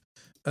give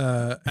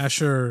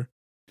Asher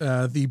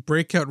the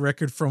breakout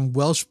record from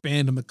Welsh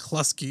band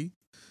McCluskey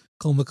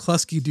called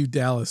McCluskey Do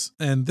Dallas.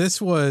 And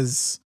this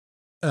was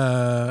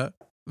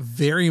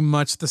very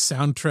much the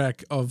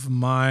soundtrack of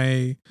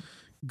my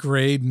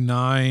grade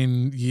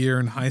 9 year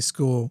in high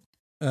school.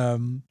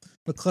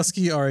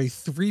 McCluskey are a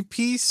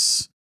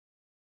 3-piece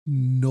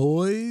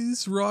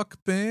noise rock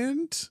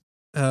band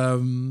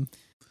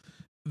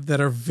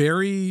that are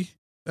very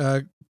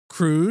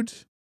crude,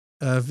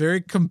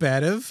 very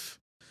combative,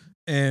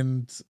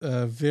 and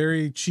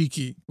very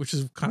cheeky, which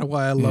is kind of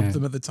why I loved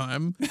them at the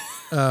time.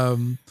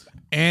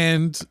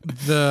 And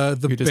the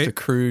you're just a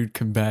crude,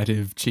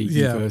 combative,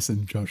 cheeky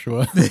person,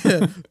 Joshua.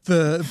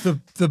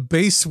 the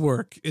bass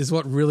work is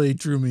what really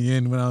drew me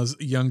in when I was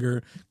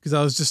younger, because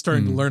I was just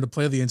starting to learn to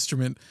play the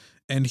instrument.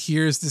 And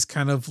here's this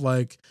kind of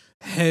like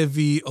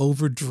heavy,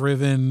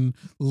 overdriven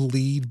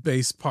lead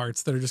bass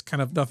parts that are just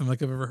kind of nothing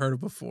like I've ever heard of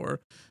before.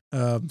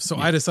 So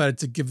I decided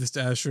to give this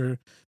to Asher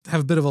to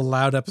have a bit of a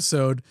loud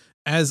episode,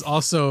 as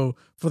also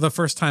for the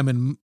first time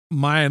in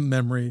my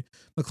memory,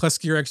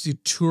 McCluskey are actually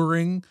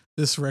touring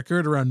this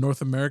record around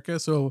North America.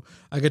 So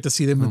I get to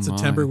see them in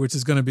September, which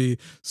is going to be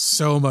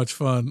so much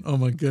fun. Oh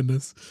my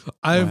goodness.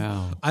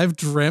 I've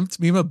dreamt,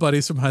 me and my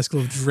buddies from high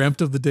school have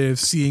dreamt of the day of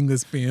seeing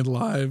this band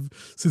live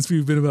since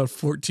we've been about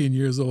 14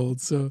 years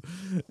old. So,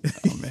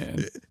 oh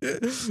man,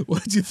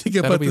 what did you think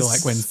That'll about be this?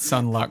 like when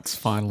Sunlux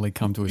finally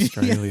come to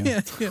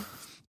Australia. Yeah.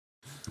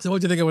 So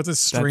what do you think about this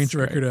strange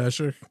record,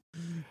 Asher?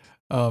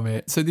 Oh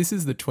man, so this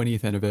is the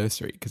 20th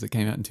anniversary because it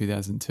came out in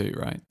 2002,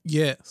 right?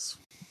 Yes.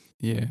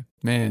 Yeah,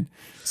 man.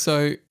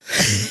 So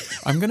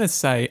I'm going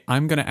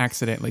to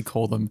accidentally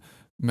call them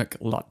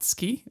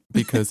McLutsky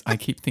because I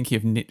keep thinking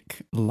of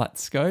Nick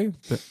Lutsko,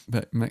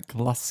 but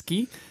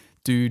McLuskey,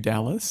 Do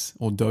Dallas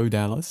or Do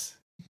Dallas.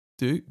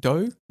 I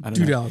don't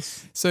know.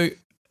 Dallas. So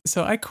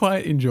So I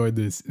quite enjoyed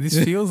this.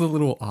 This feels a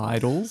little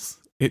Idols.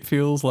 It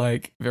feels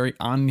like very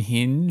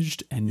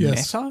unhinged and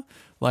Yes. meta.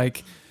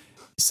 Like,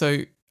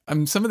 so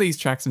some of these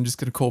tracks I'm just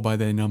going to call by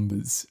their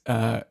numbers.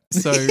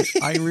 So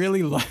I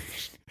really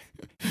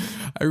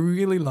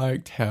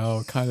liked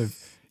how kind of,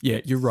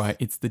 yeah, you're right.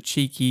 It's the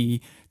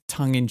cheeky,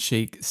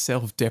 tongue-in-cheek,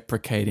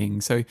 self-deprecating.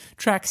 So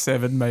track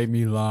 7 made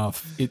me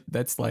laugh.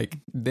 That's like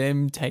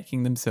them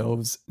taking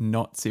themselves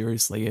not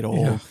seriously at all.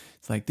 Yeah.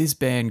 It's like, this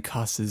band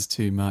cusses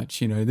too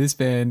much. You know, this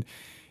band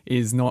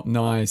is not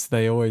nice.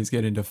 They always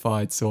get into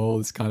fights, all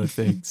this kind of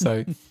thing.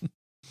 So,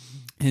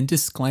 and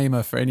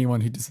disclaimer for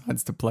anyone who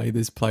decides to play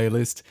this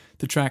playlist,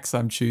 the tracks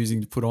I'm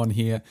choosing to put on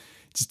here,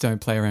 just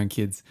don't play around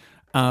kids.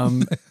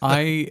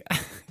 The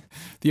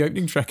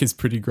opening track is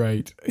pretty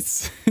great.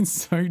 It's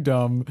so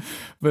dumb,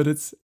 but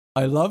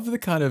I love the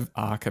kind of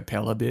a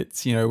cappella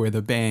bits, you know, where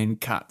the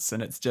band cuts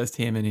and it's just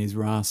him and his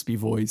raspy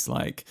voice.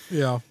 Like,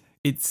 Yeah.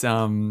 it's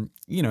you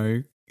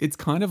know, it's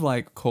kind of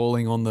like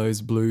calling on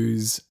those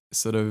blues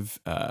sort of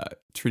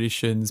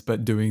traditions,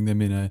 but doing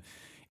them in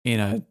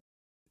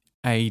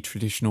a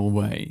traditional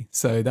way.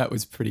 So that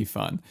was pretty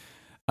fun.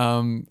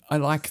 I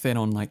like then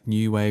on like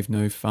New Wave,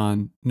 No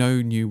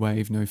New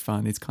Wave, No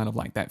Fun. It's kind of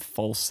like that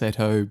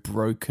falsetto,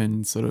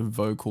 broken sort of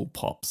vocal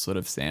pop sort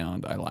of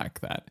sound. I like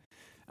that.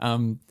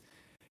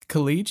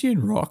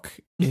 Collegian Rock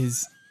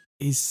is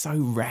so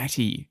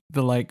ratty.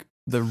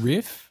 The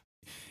riff.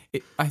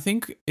 I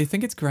think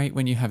it's great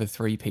when you have a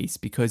 3-piece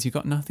because you've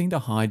got nothing to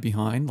hide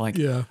behind. Like,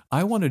 Yeah.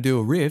 I want to do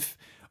a riff.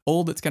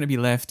 All that's going to be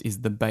left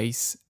is the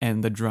bass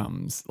and the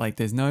drums. Like,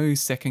 there's no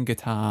second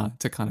guitar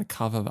to kind of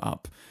cover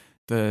up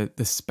the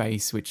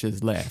space which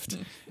is left.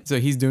 So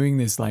he's doing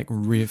this like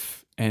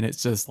riff and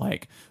it's just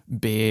like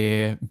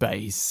bare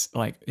bass.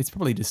 Like, it's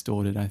probably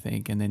distorted, I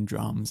think, and then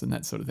drums and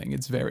that sort of thing.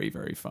 It's very,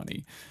 very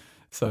funny.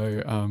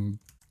 So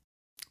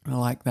I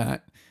like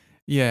that.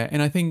 Yeah,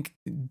 and I think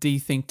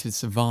Think to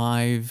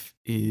Survive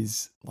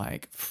is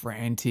like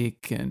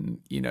frantic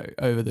and, you know,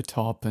 over the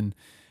top, and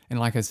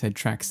like I said,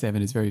 track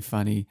 7 is very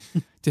funny.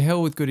 To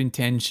Hell with Good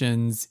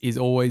Intentions is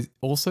always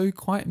also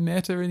quite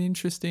meta and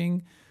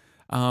interesting.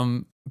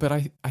 But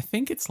I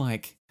think it's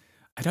like,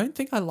 I don't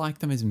think I like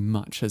them as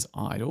much as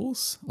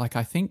Idols. Like,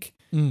 I think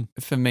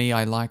for me,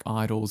 I like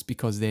Idols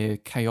because they're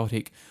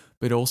chaotic,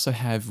 but also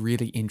have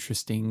really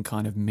interesting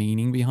kind of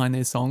meaning behind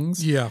their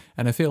songs. Yeah.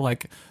 And I feel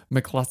like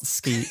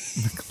McCluskey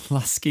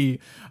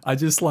are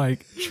just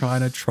like trying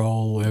to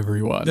troll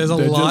everyone. There's a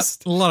They're lot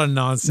just of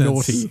nonsense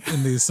naughty.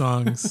 in these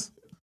songs.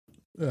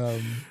 Yeah.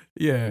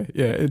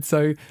 It's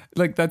so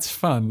like, that's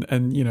fun.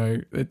 And, you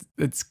know,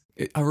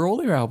 are all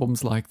their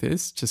albums like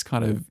this? Just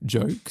kind of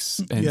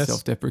jokes and Yes.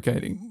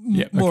 self-deprecating?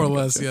 Yeah. More okay, or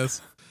less,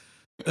 gotcha.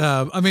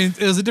 yes. I mean,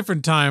 it was a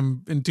different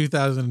time in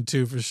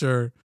 2002 for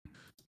sure.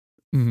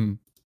 Mhm.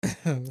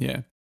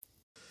 Yeah.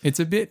 It's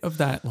a bit of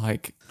that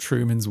like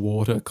Truman's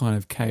Water kind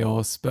of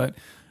chaos, but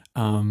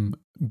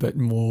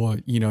more,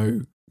 you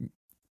know,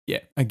 yeah,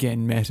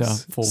 again, meta,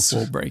 fourth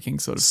wall breaking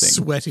sort of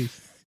thing.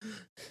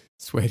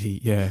 Sweaty,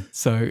 yeah.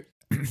 So,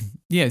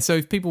 yeah, so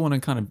if people want to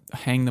kind of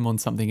hang them on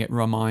something, it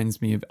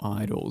reminds me of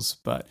Idols,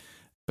 but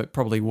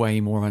probably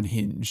way more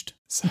unhinged.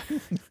 So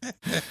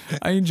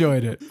I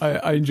enjoyed it.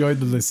 I enjoyed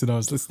the listen. I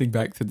was listening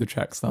back to the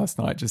tracks last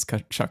night, just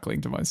chuckling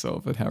to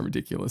myself at how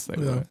ridiculous they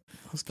were.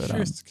 I was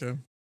curious to go.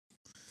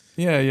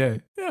 Yeah.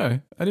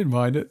 I didn't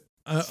mind it.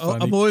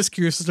 I'm always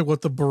curious as to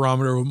what the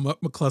barometer of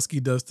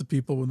McCluskey does to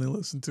people when they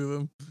listen to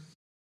them.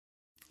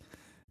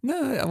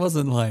 No, I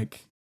wasn't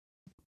like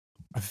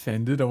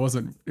offended. I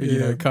wasn't, you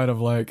know, kind of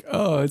like,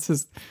 oh, it's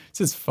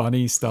just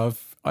funny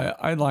stuff.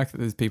 I like that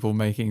there's people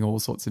making all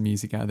sorts of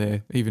music out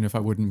there, even if I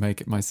wouldn't make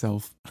it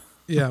myself.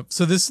 Yeah.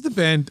 So this is the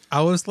band.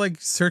 I was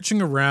like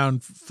searching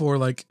around for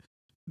like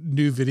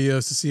new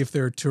videos to see if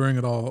they were touring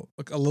at all,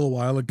 like a little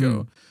while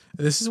ago.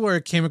 This is where I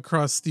came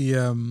across the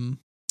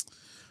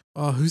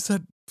who's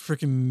that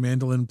freaking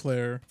mandolin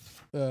player?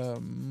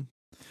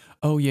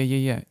 Oh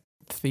yeah.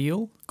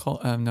 Thiel?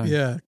 No.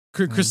 Yeah,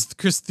 Chris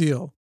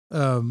Thiel.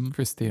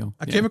 Chris Thiel.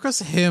 I came across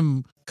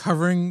him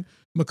covering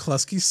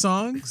McCluskey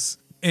songs,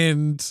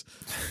 and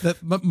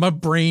that my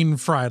brain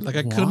fried. Like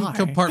I couldn't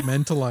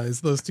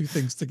compartmentalize those two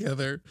things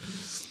together.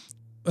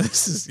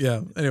 This is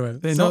Anyway,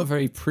 they're not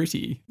very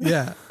pretty.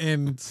 Yeah,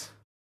 and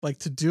like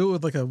to do it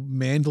with like a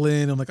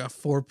mandolin and like a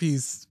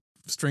 4-piece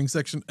string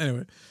section.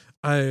 Anyway,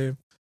 I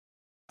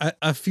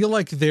feel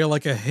like they're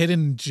like a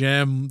hidden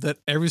gem that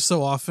every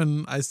so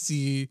often I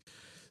see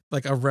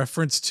like a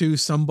reference to.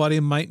 Somebody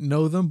might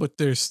know them, but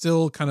they're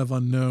still kind of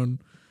unknown,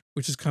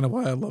 which is kind of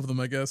why I love them,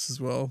 I guess, as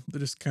well. They're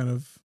just kind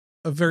of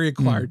a very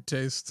acquired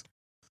taste.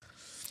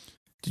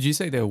 Did you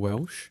say they're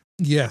Welsh?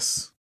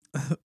 Yes.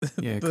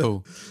 Yeah,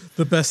 cool.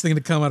 The best thing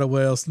to come out of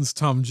Wales since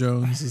Tom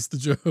Jones is the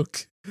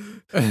joke.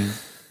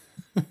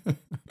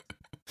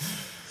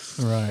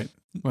 Right.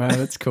 Wow,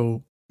 that's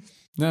cool.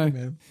 No,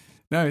 Man.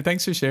 No,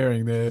 thanks for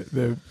sharing. They're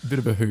a bit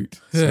of a hoot.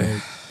 So,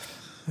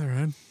 all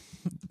right.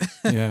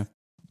 Yeah.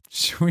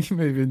 Shall we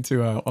move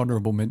into our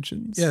honorable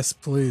mentions? Yes,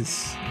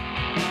 please.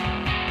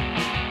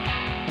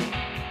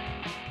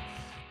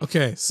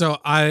 Okay, so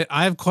I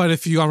have quite a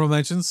few honorable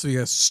mentions, so you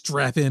guys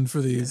strap in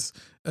for these.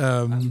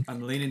 I'm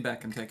leaning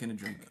back. I'm taking a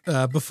drink.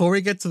 Before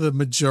we get to the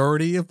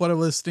majority of what I'm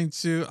listening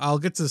to, I'll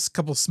get to a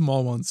couple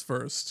small ones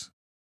first.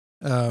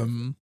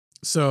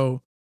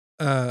 So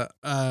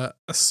a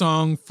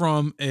song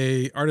from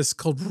a artist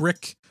called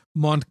Rick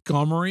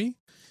Montgomery.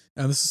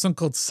 This is a song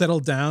called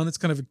Settle Down. It's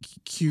kind of a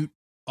cute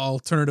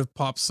alternative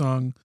pop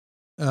song.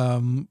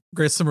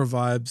 Great summer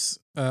vibes.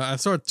 I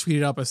saw it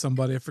tweeted out by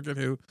somebody, I forget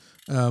who,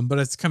 but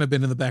it's kind of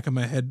been in the back of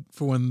my head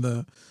for when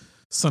the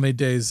sunny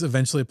days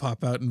eventually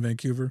pop out in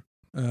Vancouver.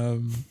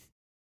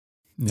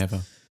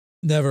 Never.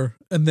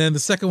 And then the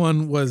second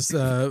one was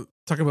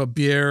talking about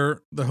Bière,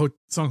 the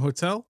song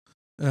Hotel.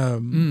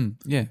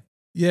 Yeah,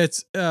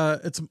 it's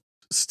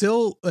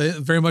still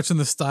very much in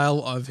the style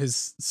of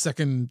his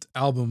second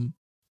album,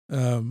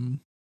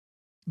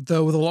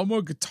 though with a lot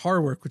more guitar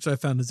work, which I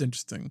found is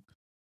interesting.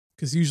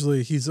 Because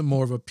usually he's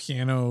more of a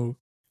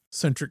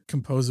piano-centric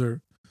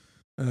composer.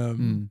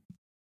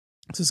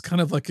 This is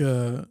kind of like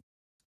a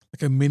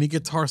mini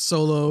guitar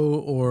solo,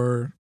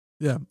 or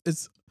I'm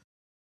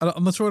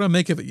not sure what I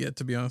make of it yet,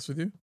 to be honest with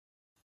you.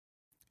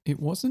 It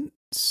wasn't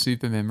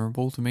super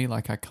memorable to me.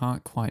 Like I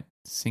can't quite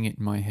sing it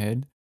in my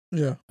head.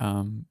 Yeah.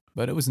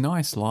 But it was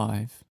nice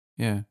live.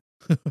 Yeah.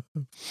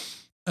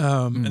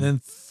 And then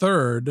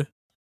third,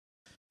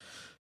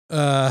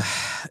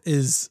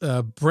 is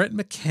Brett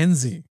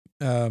McKenzie.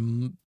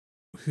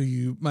 Who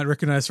you might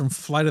recognize from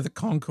Flight of the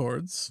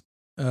Conchords.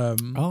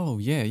 Oh,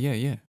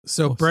 yeah.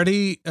 So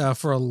Bretty,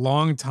 for a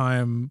long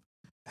time,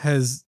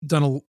 has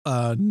done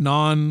a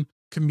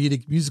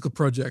non-comedic musical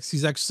projects.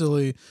 He's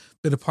actually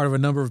been a part of a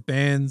number of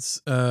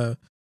bands.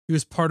 He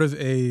was part of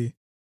a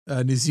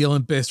New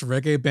Zealand-based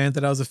reggae band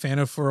that I was a fan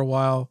of for a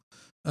while.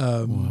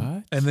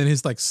 What? And then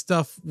his like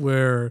stuff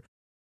where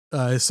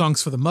his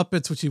songs for the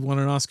Muppets, which he won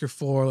an Oscar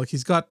for. Like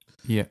he's got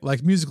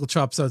like musical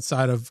chops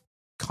outside of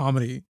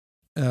comedy.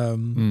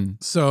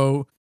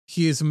 So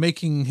he is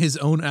making his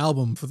own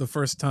album for the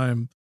first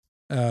time,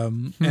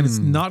 and it's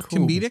not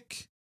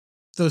comedic,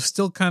 though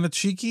still kind of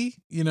cheeky.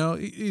 You know,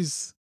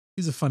 he's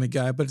a funny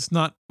guy, but it's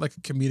not like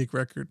a comedic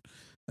record.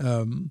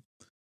 And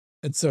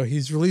so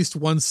he's released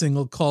one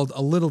single called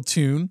 "A Little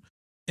Tune,"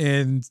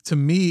 and to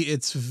me,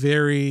 it's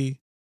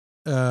very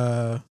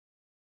like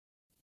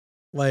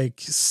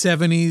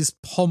 70s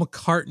Paul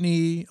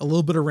McCartney, a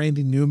little bit of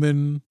Randy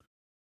Newman.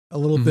 A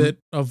little bit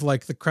of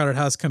like the Crowded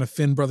House kind of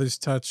Finn Brothers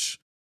touch.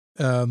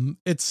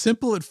 It's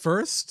simple at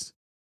first,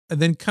 and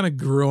then kind of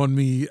grew on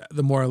me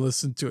the more I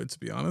listened to it, to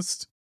be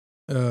honest.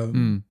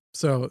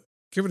 So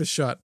give it a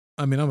shot.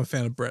 I mean, I'm a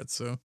fan of Brett,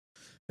 so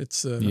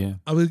it's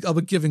I'll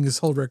be giving his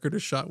whole record a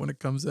shot when it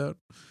comes out.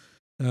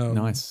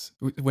 Nice.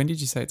 When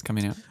did you say it's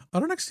coming out? I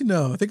don't actually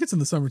know. I think it's in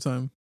the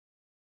summertime,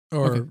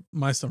 or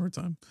my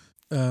summertime.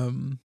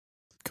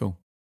 Cool.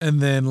 And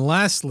then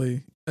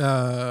lastly,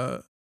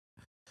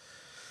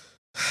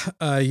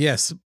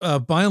 yes.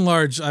 By and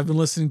large, I've been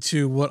listening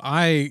to what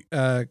I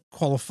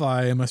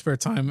qualify in my spare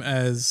time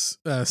as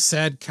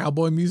sad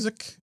cowboy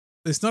music.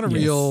 It's not a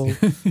real,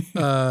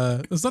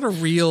 it's not a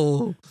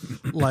real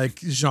like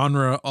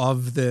genre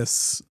of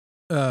this.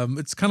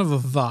 It's kind of a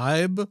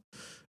vibe.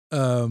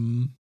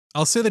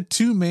 I'll say the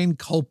two main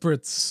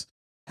culprits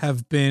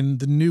have been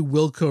the new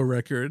Wilco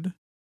record,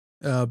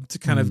 to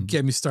kind of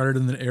get me started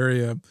in the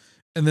area,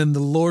 and then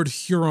the Lord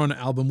Huron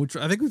album, which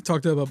I think we've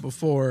talked about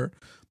before.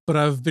 But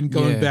I've been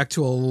going back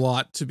to a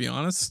lot, to be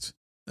honest.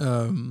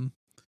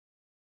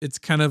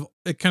 It kind of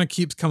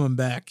keeps coming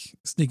back,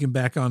 sneaking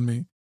back on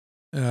me.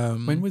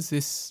 When was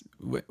this?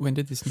 When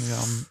did this new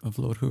album of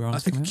Lord Huron? I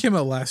think it came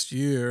out last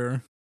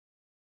year.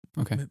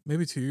 Okay,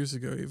 maybe 2 years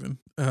ago, even.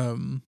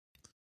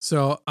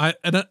 So a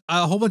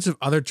whole bunch of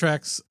other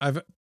tracks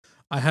I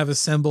have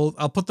assembled.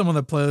 I'll put them on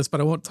the playlist, but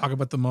I won't talk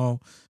about them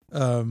all.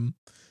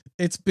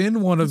 It's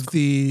been one of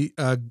the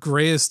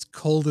grayest,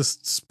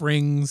 coldest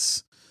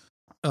springs.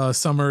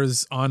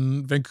 Summers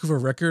on Vancouver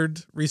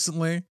Record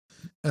recently.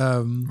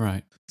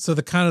 Right. So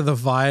the kind of the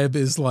vibe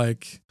is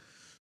like,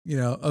 you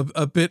know,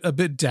 a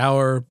bit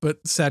dour,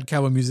 but sad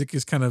cowboy music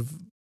is kind of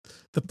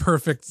the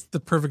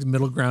perfect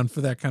middle ground for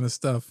that kind of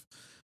stuff.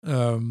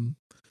 And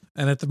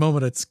at the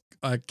moment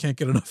I can't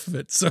get enough of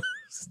it. So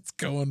it's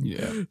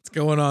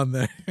going on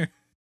there.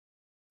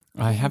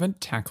 I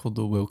haven't tackled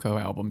the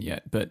Wilco album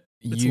yet, but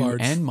It's you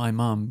large. and my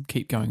mum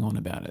keep going on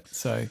about it.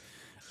 So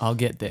I'll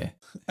get there.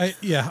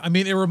 I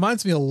mean, it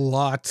reminds me a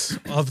lot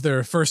of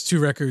their first two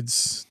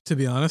records, to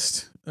be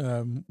honest,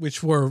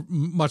 which were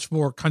much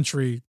more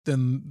country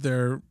than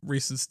their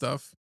recent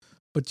stuff.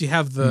 But you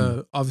have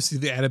obviously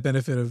the added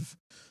benefit of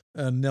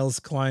Nels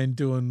Klein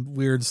doing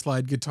weird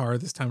slide guitar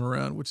this time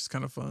around, which is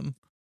kind of fun.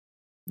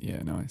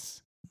 Yeah,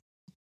 nice.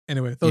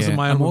 Anyway, those are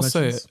my own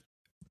mentions.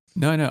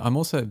 I'm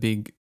also a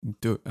big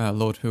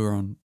Lord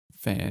Huron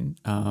fan,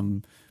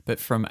 but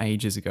from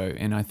ages ago,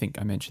 and I think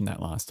I mentioned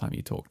that last time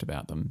you talked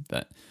about them,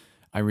 that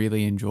I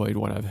really enjoyed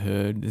what I've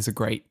heard. There's a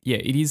great,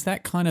 it is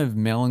that kind of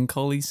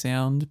melancholy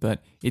sound,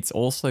 but it's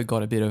also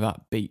got a bit of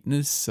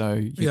upbeatness.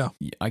 So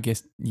I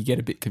guess you get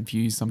a bit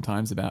confused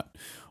sometimes about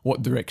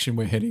what direction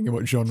we're heading and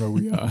what genre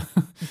we are.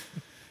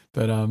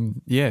 But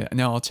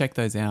no, I'll check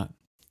those out.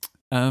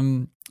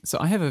 So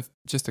I have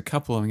just a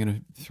couple I'm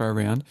going to throw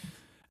around.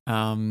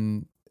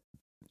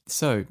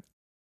 So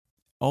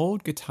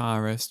old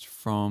guitarist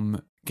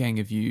from Gang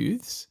of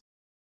Youths.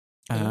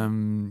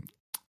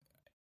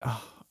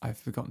 I've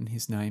forgotten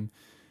his name.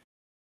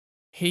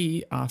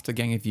 He, after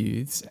Gang of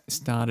Youths,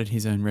 started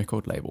his own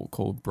record label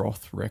called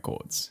Broth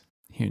Records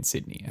here in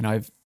Sydney. And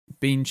I've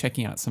been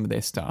checking out some of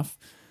their stuff,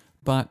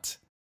 but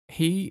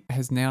he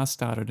has now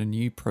started a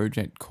new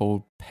project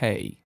called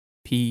Pei,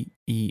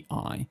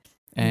 P-E-I.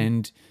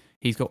 And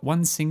he's got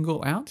one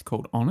single out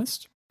called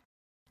Honest.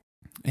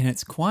 And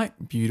it's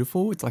quite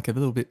beautiful. It's like a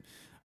little bit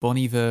Bon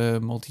Iver,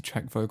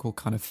 multi-track vocal,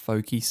 kind of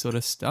folky sort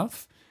of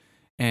stuff.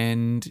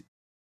 And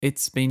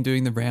it's been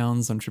doing the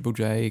rounds on Triple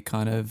J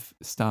kind of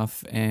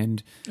stuff,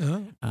 and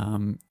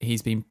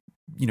he's been,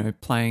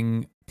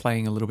 playing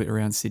a little bit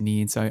around Sydney,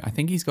 and so I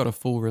think he's got a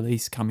full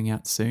release coming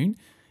out soon,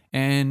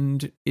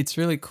 and it's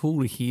really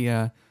cool to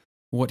hear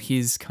what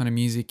his kind of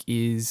music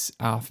is,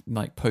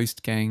 like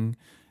post Gang,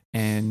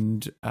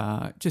 and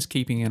just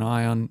keeping an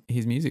eye on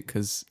his music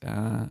because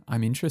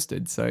I'm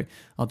interested. So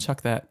I'll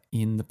chuck that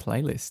in the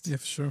playlist. Yeah,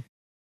 for sure.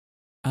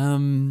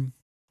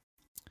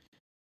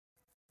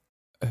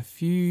 A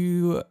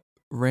few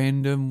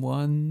random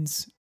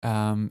ones.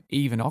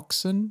 Even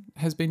Oxen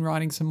has been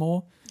writing some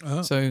more.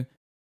 Oh. So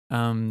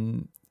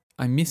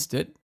I missed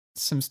it.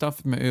 Some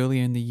stuff from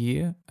earlier in the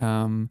year.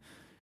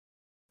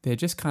 They're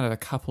just kind of a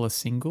couple of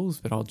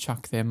singles, but I'll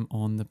chuck them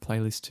on the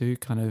playlist too.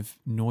 Kind of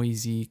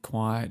noisy,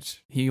 quiet.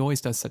 He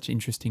always does such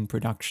interesting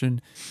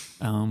production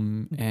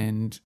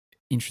and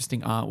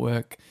interesting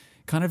artwork.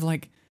 Kind of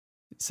like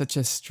such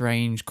a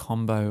strange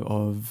combo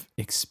of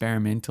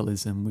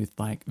experimentalism with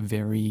like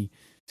very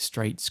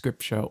straight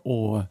scripture,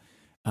 or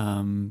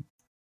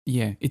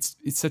it's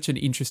such an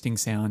interesting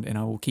sound, and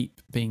I will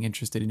keep being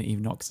interested in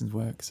Even Oxen's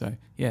work. So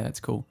yeah, that's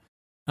cool.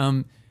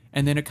 And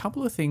then a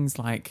couple of things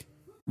like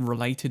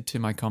related to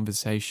my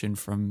conversation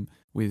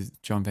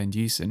with John Van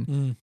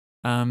Dusen.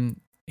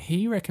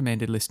 He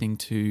recommended listening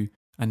to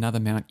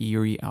another Mount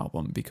Eerie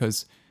album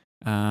because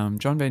John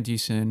Van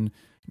Dusen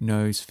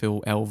knows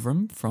Phil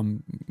Elverum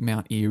from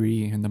Mount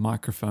Eerie and the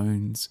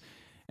Microphones,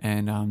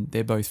 and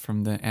they're both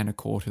from the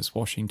Anacortes,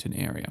 Washington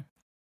area.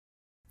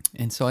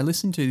 And so I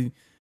listened to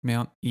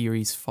Mount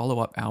Eerie's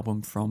follow-up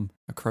album from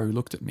A Crow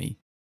Looked at Me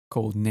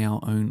called Now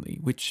Only,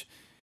 which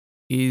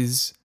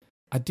is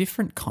a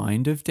different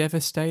kind of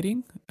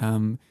devastating.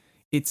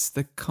 It's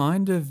the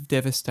kind of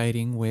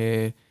devastating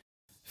where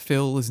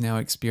Phil is now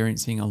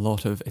experiencing a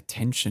lot of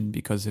attention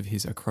because of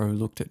his A Crow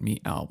Looked at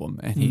Me album,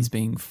 and he's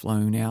being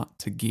flown out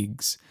to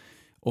gigs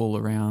all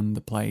around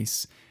the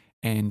place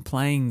and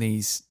playing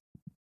these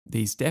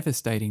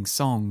devastating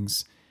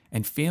songs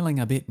and feeling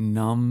a bit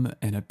numb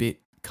and a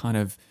bit kind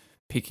of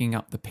picking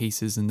up the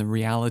pieces and the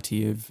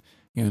reality of,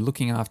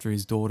 looking after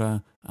his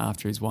daughter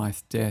after his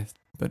wife's death,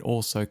 but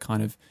also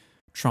kind of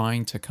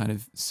trying to kind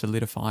of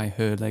solidify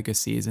her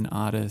legacy as an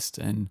artist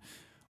and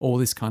all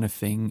this kind of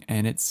thing.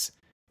 And it's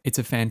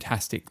a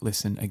fantastic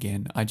listen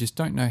again. I just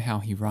don't know how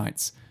he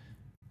writes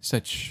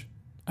such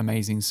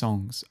amazing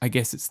songs. I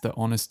guess it's the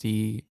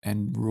honesty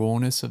and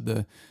rawness of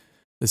the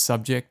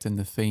subject and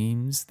the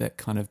themes that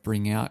kind of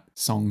bring out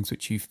songs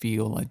which you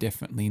feel are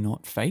definitely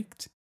not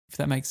faked, if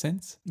that makes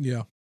sense.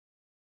 Yeah.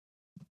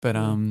 But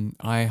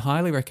I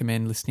highly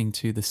recommend listening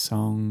to the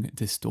song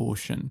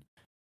Distortion.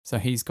 So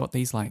he's got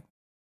this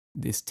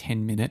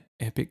 10-minute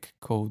epic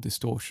called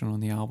Distortion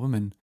on the album,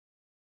 and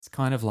it's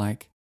kind of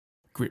like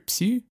grips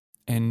you,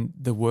 and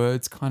the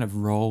words kind of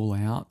roll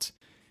out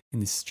in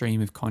this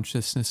stream of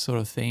consciousness sort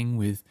of thing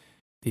with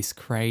this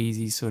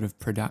crazy sort of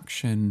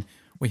production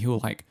where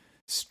he'll like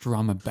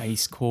strum a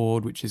bass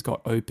chord which has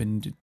got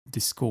open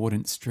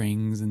discordant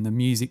strings, and the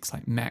music's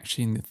like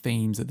matching the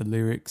themes of the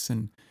lyrics,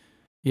 and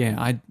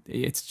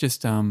it's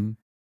just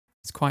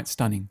it's quite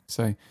stunning.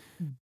 So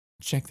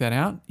check that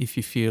out if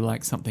you feel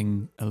like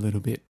something a little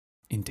bit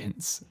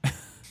intense.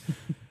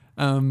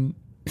 And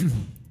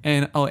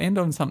I'll end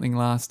on something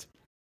last,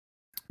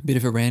 bit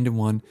of a random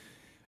one.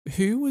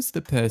 Who was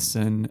the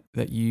person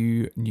that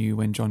you knew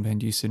when John Van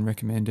Dusen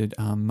recommended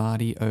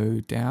Marty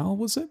O'Dowd,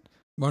 was it?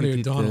 Marty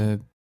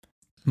O'Donnell.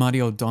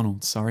 Marty O'Donnell,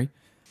 sorry.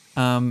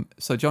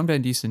 So John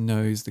Van Dusen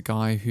knows the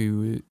guy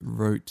who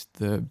wrote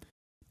the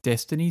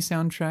Destiny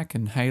soundtrack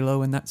and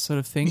Halo and that sort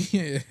of thing.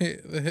 Yeah,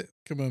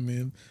 come on,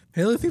 man.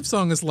 Halo theme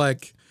song is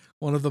like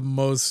one of the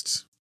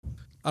most,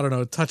 I don't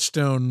know,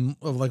 touchstone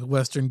of like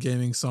Western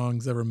gaming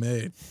songs ever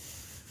made.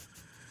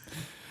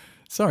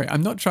 Sorry,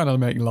 I'm not trying to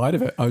make light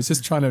of it. I was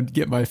just trying to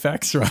get my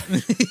facts right.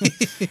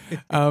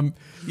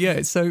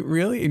 So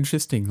really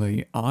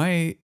interestingly,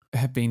 I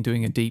have been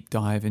doing a deep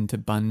dive into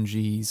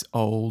Bungie's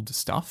old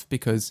stuff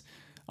because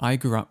I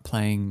grew up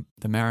playing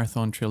the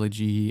Marathon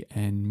trilogy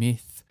and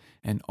Myth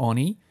and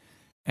Oni,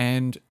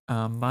 And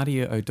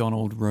Marty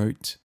O'Donnell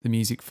wrote the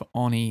music for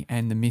Oni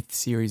and the Myth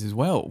series as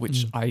well,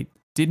 which I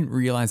didn't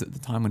realize at the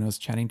time when I was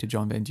chatting to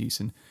John Van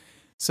Dusen.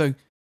 So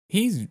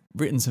he's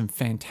written some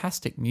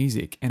fantastic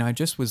music, and I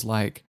just was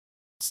like,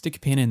 stick a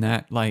pin in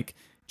that, like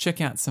check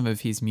out some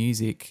of his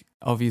music.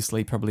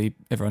 Obviously, probably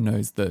everyone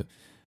knows the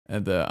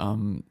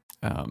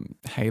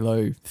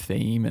Halo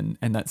theme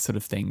and that sort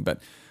of thing,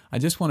 but I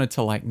just wanted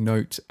to like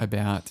note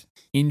about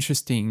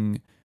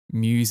interesting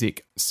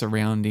music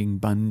surrounding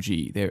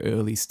Bungie, their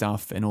early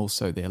stuff and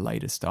also their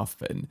later stuff,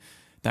 and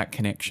that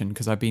connection,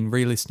 because I've been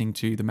re-listening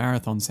to the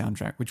Marathon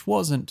soundtrack, which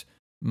wasn't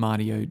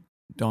Marty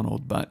O'Donnell,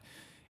 but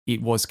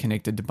it was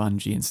connected to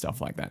Bungie and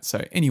stuff like that.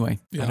 So anyway,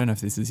 I don't know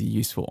if this is a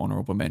useful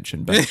honorable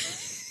mention, but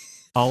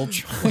I'll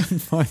try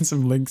and find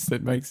some links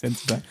that make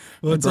sense of that.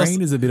 Well, My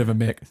brain is a bit of a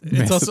mess.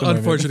 It's also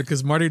unfortunate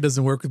because Marty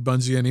doesn't work with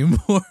Bungie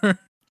anymore.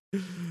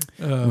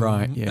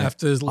 Right, yeah.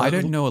 After his I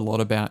don't know a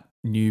lot about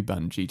new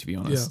Bungie, to be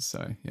honest.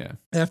 Yeah. So, yeah.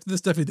 After the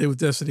stuff he did with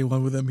Destiny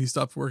 1 with him, he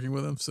stopped working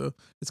with him. So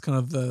it's kind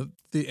of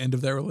the end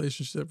of that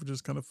relationship, which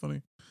is kind of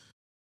funny.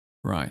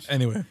 Right.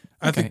 Anyway,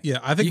 I think you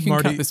can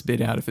Marty cut this bit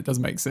out if it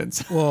doesn't make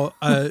sense. Well,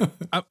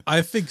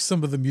 I think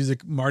some of the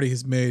music Marty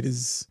has made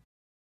is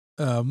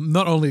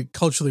not only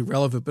culturally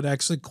relevant, but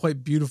actually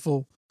quite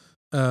beautiful.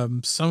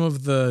 Some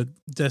of the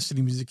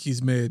Destiny music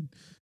he's made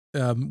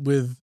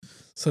with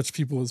such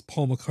people as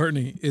Paul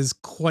McCartney is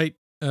quite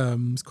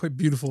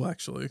beautiful,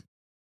 actually.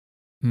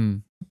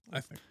 I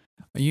think.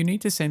 You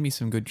need to send me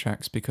some good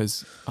tracks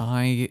because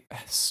I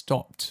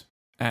stopped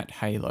at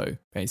Halo,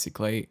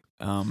 basically.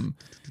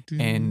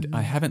 And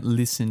I haven't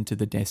listened to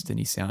the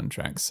Destiny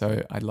soundtrack,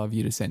 so I'd love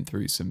you to send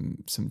through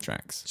some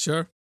tracks.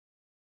 Sure.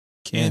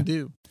 Can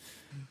do.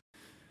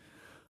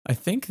 I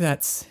think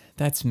that's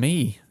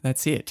me.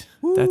 That's it.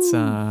 Woo.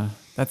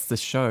 That's the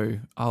show.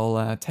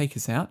 I'll take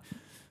us out.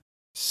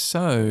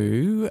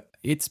 So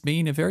it's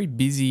been a very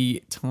busy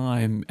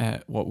time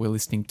at what we're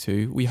listening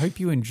to. We hope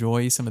you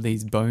enjoy some of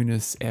these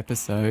bonus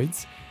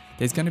episodes.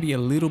 There's going to be a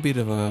little bit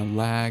of a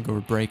lag or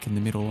a break in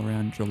the middle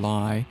around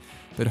July,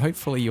 but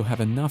hopefully you'll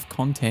have enough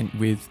content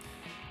with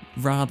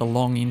rather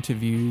long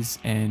interviews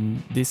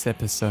and this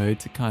episode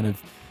to kind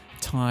of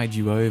tide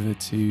you over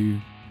to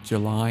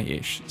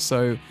July-ish.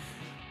 So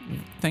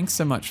thanks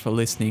so much for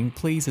listening.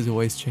 Please, as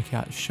always, check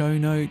out show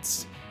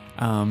notes.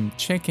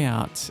 Check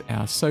out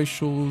our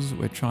socials.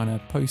 We're trying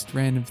to post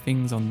random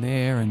things on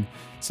there and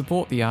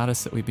support the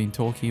artists that we've been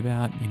talking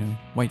about. You know,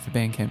 wait for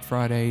Bandcamp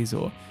Fridays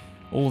or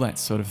all that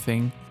sort of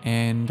thing.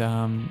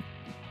 And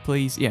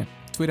please,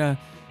 Twitter,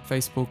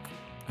 Facebook,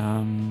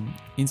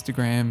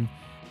 Instagram,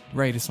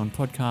 rate us on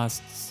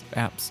podcasts,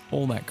 apps,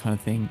 all that kind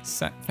of thing.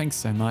 So, thanks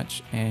so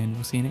much, and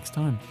we'll see you next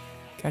time.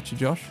 Catch you,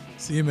 Josh.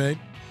 See you, mate.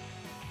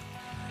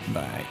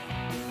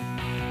 Bye.